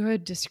such a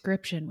good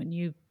description when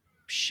you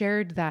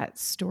shared that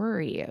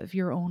story of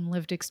your own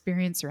lived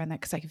experience around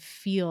that, because I could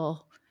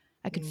feel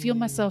Mm,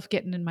 myself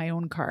getting in my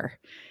own car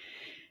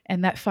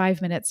and that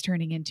 5 minutes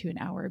turning into an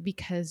hour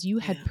because you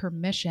had yeah.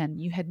 permission,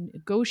 you had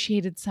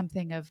negotiated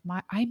something of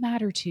my I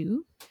matter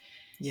too.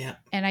 Yeah.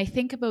 And I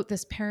think about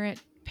this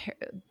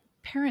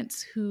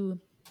parents who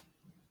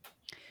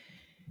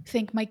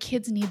think my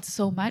kids need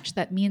so much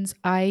that means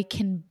I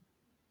can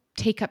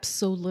take up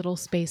so little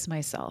space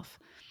myself.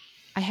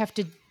 I have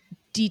to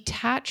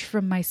detach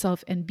from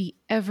myself and be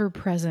ever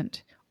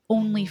present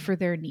only Mm, for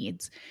their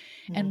needs.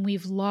 mm. And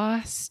we've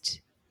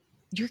lost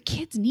your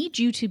kids need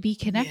you to be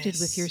connected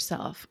with Yes.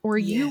 yourself, or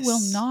you will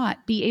Yes.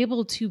 not be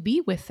able to be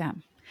with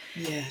them.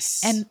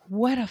 Yes. And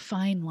what a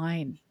fine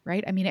line,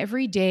 right? I mean,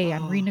 every day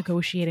I'm Oh,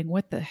 renegotiating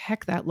what the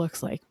heck that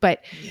looks like.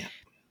 But yeah.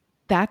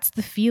 that's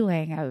the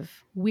feeling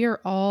of we're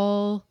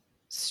all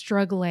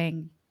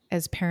struggling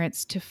as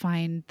parents to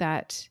find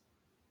that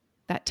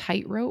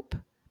tightrope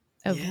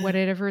of Yeah.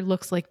 whatever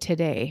looks like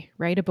today,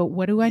 right? About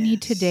what do I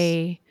need Yes.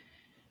 today?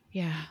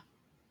 Yeah.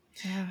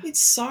 Yeah. It's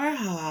so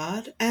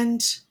hard.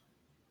 And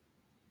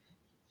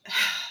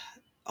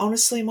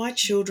honestly, my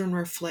children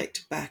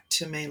reflect back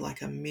to me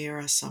like a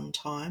mirror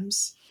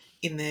sometimes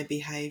in their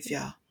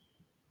behaviour.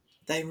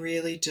 They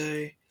really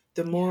do.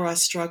 The more Yeah. I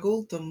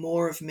struggle, the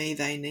more of me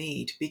they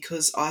need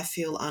because I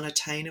feel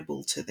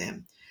unattainable to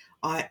them.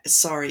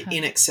 Sorry, Huh.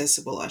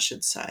 inaccessible, I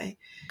should say.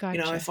 You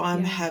know, Gotcha. if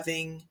I'm Yeah.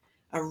 having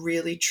a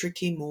really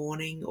tricky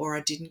morning or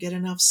I didn't get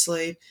enough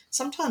sleep.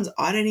 Sometimes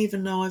I don't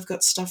even know I've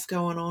got stuff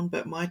going on,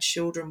 but my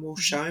children will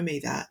show me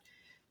that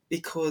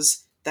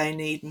because they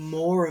need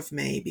more of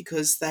me,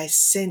 because they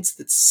sense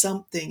that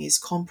something is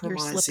You're slipping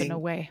compromising.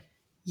 away.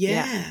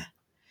 Yeah.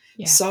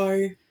 Yeah.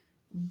 So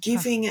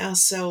giving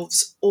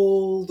ourselves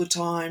all the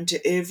time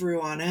to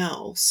everyone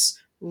else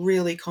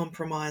really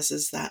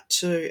compromises that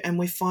too. And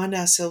we find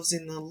ourselves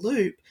in the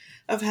loop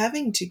of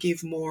having to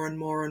give more and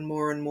more and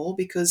more and more,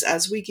 because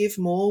as we give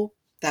more,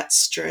 that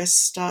stress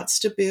starts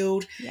to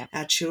build. Yeah.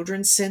 Our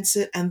children sense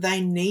it and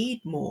they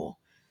need more.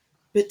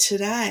 But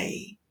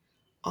today,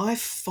 I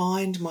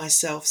find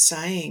myself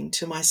saying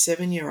to my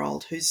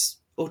 7-year-old who's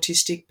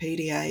autistic,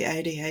 PDA,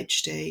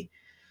 ADHD,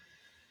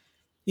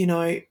 you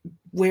know,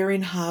 we're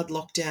in hard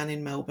lockdown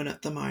in Melbourne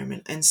at the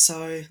moment, and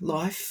so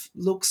life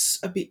looks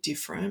a bit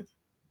different.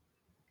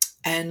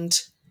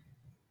 And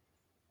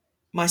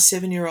my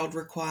 7-year-old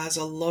requires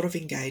a lot of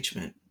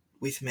engagement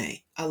with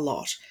me, a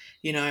lot.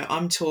 You know,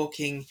 I'm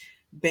talking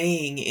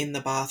being in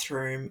the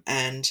bathroom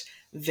and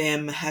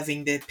them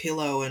having their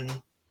pillow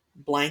and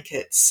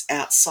blankets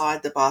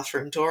outside the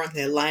bathroom door and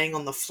they're laying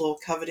on the floor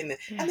covered in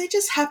and they're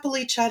just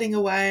happily chatting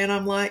away. And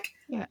I'm like,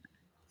 Yeah.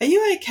 are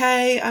you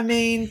okay? I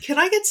mean, can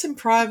I get some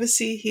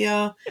privacy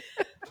here?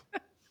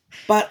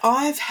 But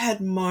I've had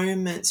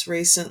moments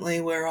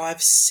recently where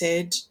I've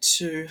said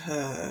to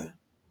her,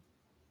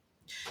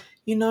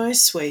 you know,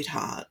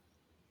 sweetheart,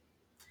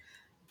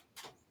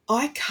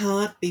 I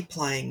can't be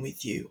playing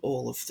with you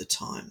all of the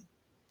time.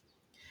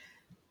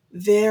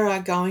 There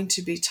are going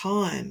to be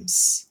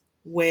times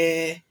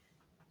where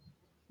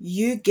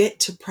you get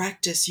to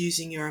practice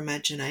using your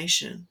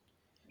imagination,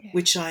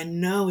 which I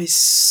know is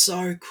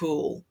so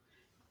cool.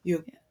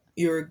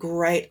 You're a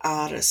great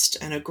artist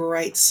and a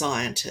great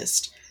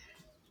scientist.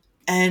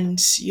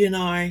 And, you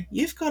know,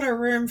 you've got a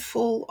room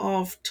full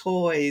of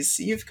toys.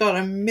 You've got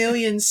a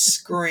million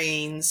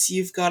screens.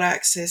 You've got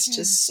access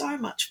to so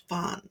much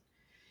fun.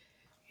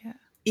 Yeah.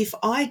 If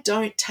I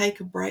don't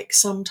take a break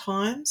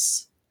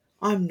sometimes,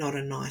 I'm not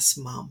a nice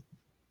mum.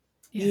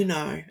 Yeah. You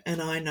know,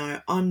 and I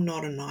know I'm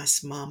not a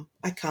nice mum.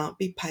 I can't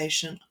be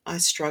patient. I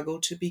struggle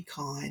to be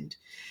kind.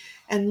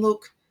 And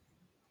look,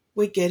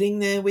 we're getting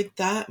there with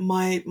that.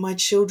 My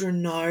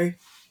children know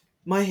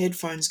my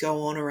headphones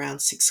go on around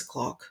 6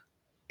 o'clock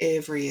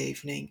every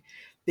evening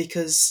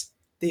because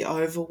the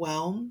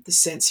overwhelm, the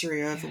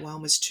sensory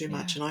overwhelm is too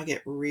much, and I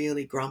get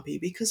really grumpy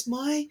because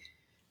my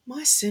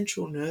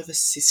central nervous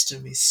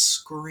system is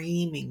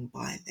screaming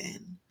by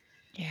then.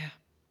 Yeah.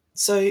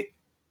 So,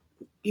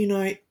 you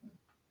know,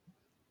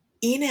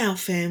 in our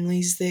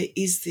families, there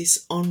is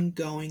this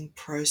ongoing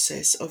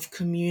process of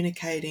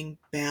communicating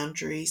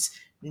boundaries,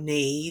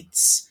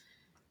 needs,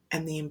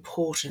 and the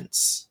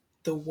importance,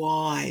 the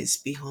whys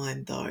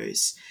behind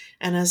those.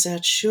 And as our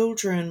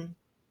children,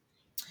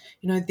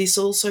 you know, this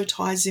also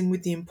ties in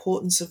with the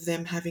importance of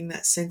them having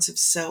that sense of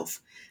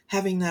self,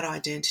 having that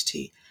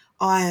identity.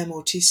 I am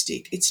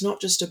autistic. It's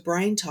not just a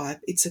brain type,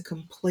 it's a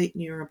complete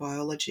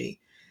neurobiology.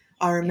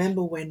 I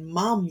remember when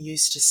Mum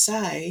used to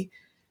say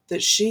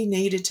that she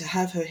needed to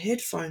have her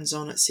headphones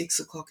on at 6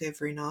 o'clock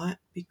every night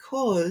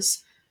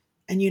because,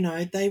 and you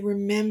know, they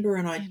remember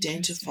and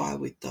identify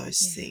with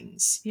those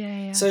things.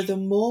 So the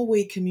more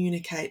we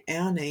communicate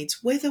our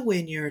needs, whether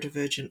we're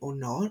neurodivergent or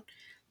not,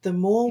 the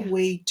more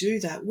we do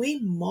that, we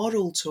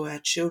model to our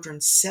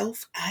children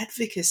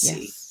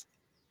self-advocacy. Yes.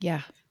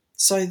 Yeah.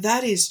 So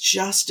that is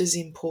just as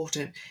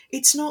important.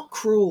 It's not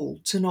cruel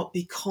to not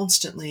be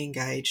constantly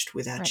engaged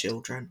with our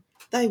children.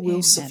 They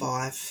will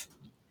survive.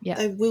 Yeah.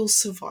 They will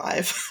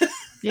survive.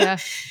 Yeah.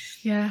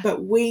 Yeah.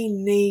 But we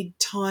need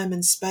time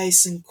and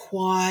space and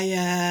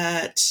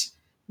quiet.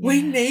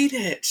 We need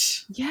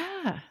it.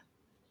 Yeah.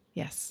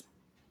 Yes.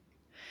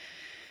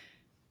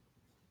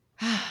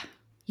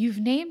 You've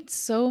named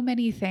so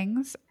many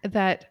things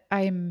that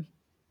I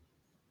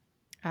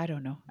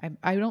don't know.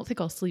 I don't think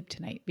I'll sleep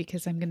tonight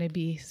because I'm going to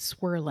be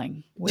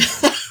swirling with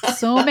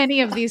so many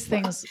of these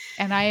things,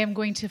 and I am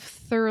going to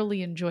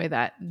thoroughly enjoy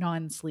that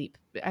non-sleep.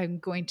 I'm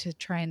going to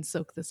try and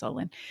soak this all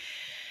in.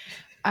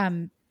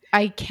 I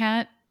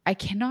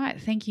cannot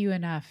thank you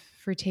enough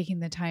for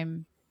taking the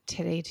time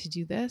today to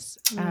do this.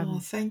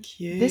 Thank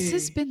you. This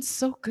has been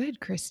so good,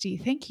 Christy.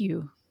 Thank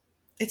you.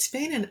 It's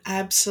been an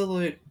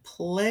absolute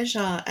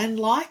pleasure. And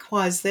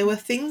likewise, there were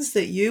things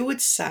that you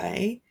would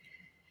say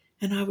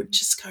and I would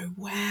just go,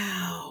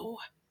 wow,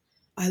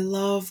 I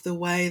love the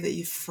way that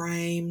you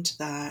framed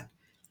that.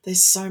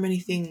 There's so many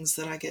things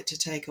that I get to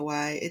take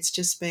away. It's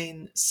just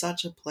been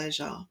such a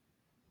pleasure.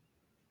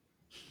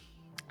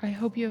 I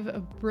hope you have a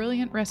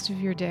brilliant rest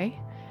of your day,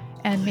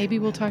 and maybe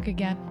we'll talk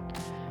again.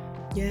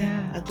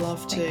 Yeah, I'd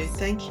love to.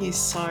 Thank you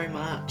so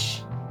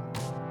much.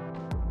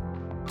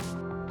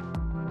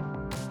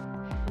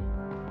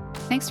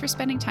 Thanks for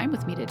spending time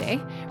with me today.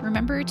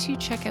 Remember to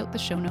check out the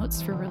show notes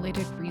for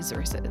related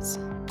resources.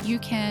 You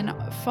can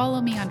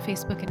follow me on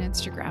Facebook and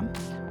Instagram,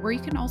 or you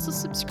can also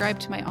subscribe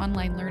to my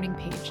online learning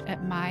page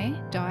at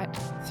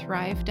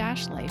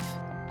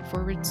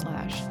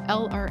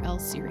my.thrive-life/LRL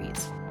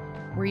series.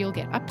 where you'll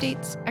get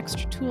updates,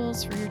 extra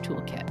tools for your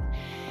toolkit.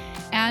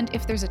 And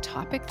if there's a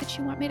topic that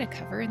you want me to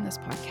cover in this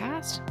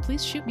podcast,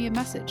 please shoot me a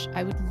message.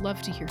 I would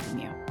love to hear from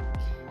you.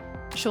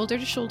 Shoulder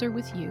to shoulder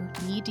with you,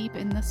 knee deep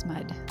in this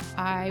mud.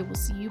 I will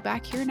see you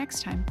back here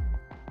next time.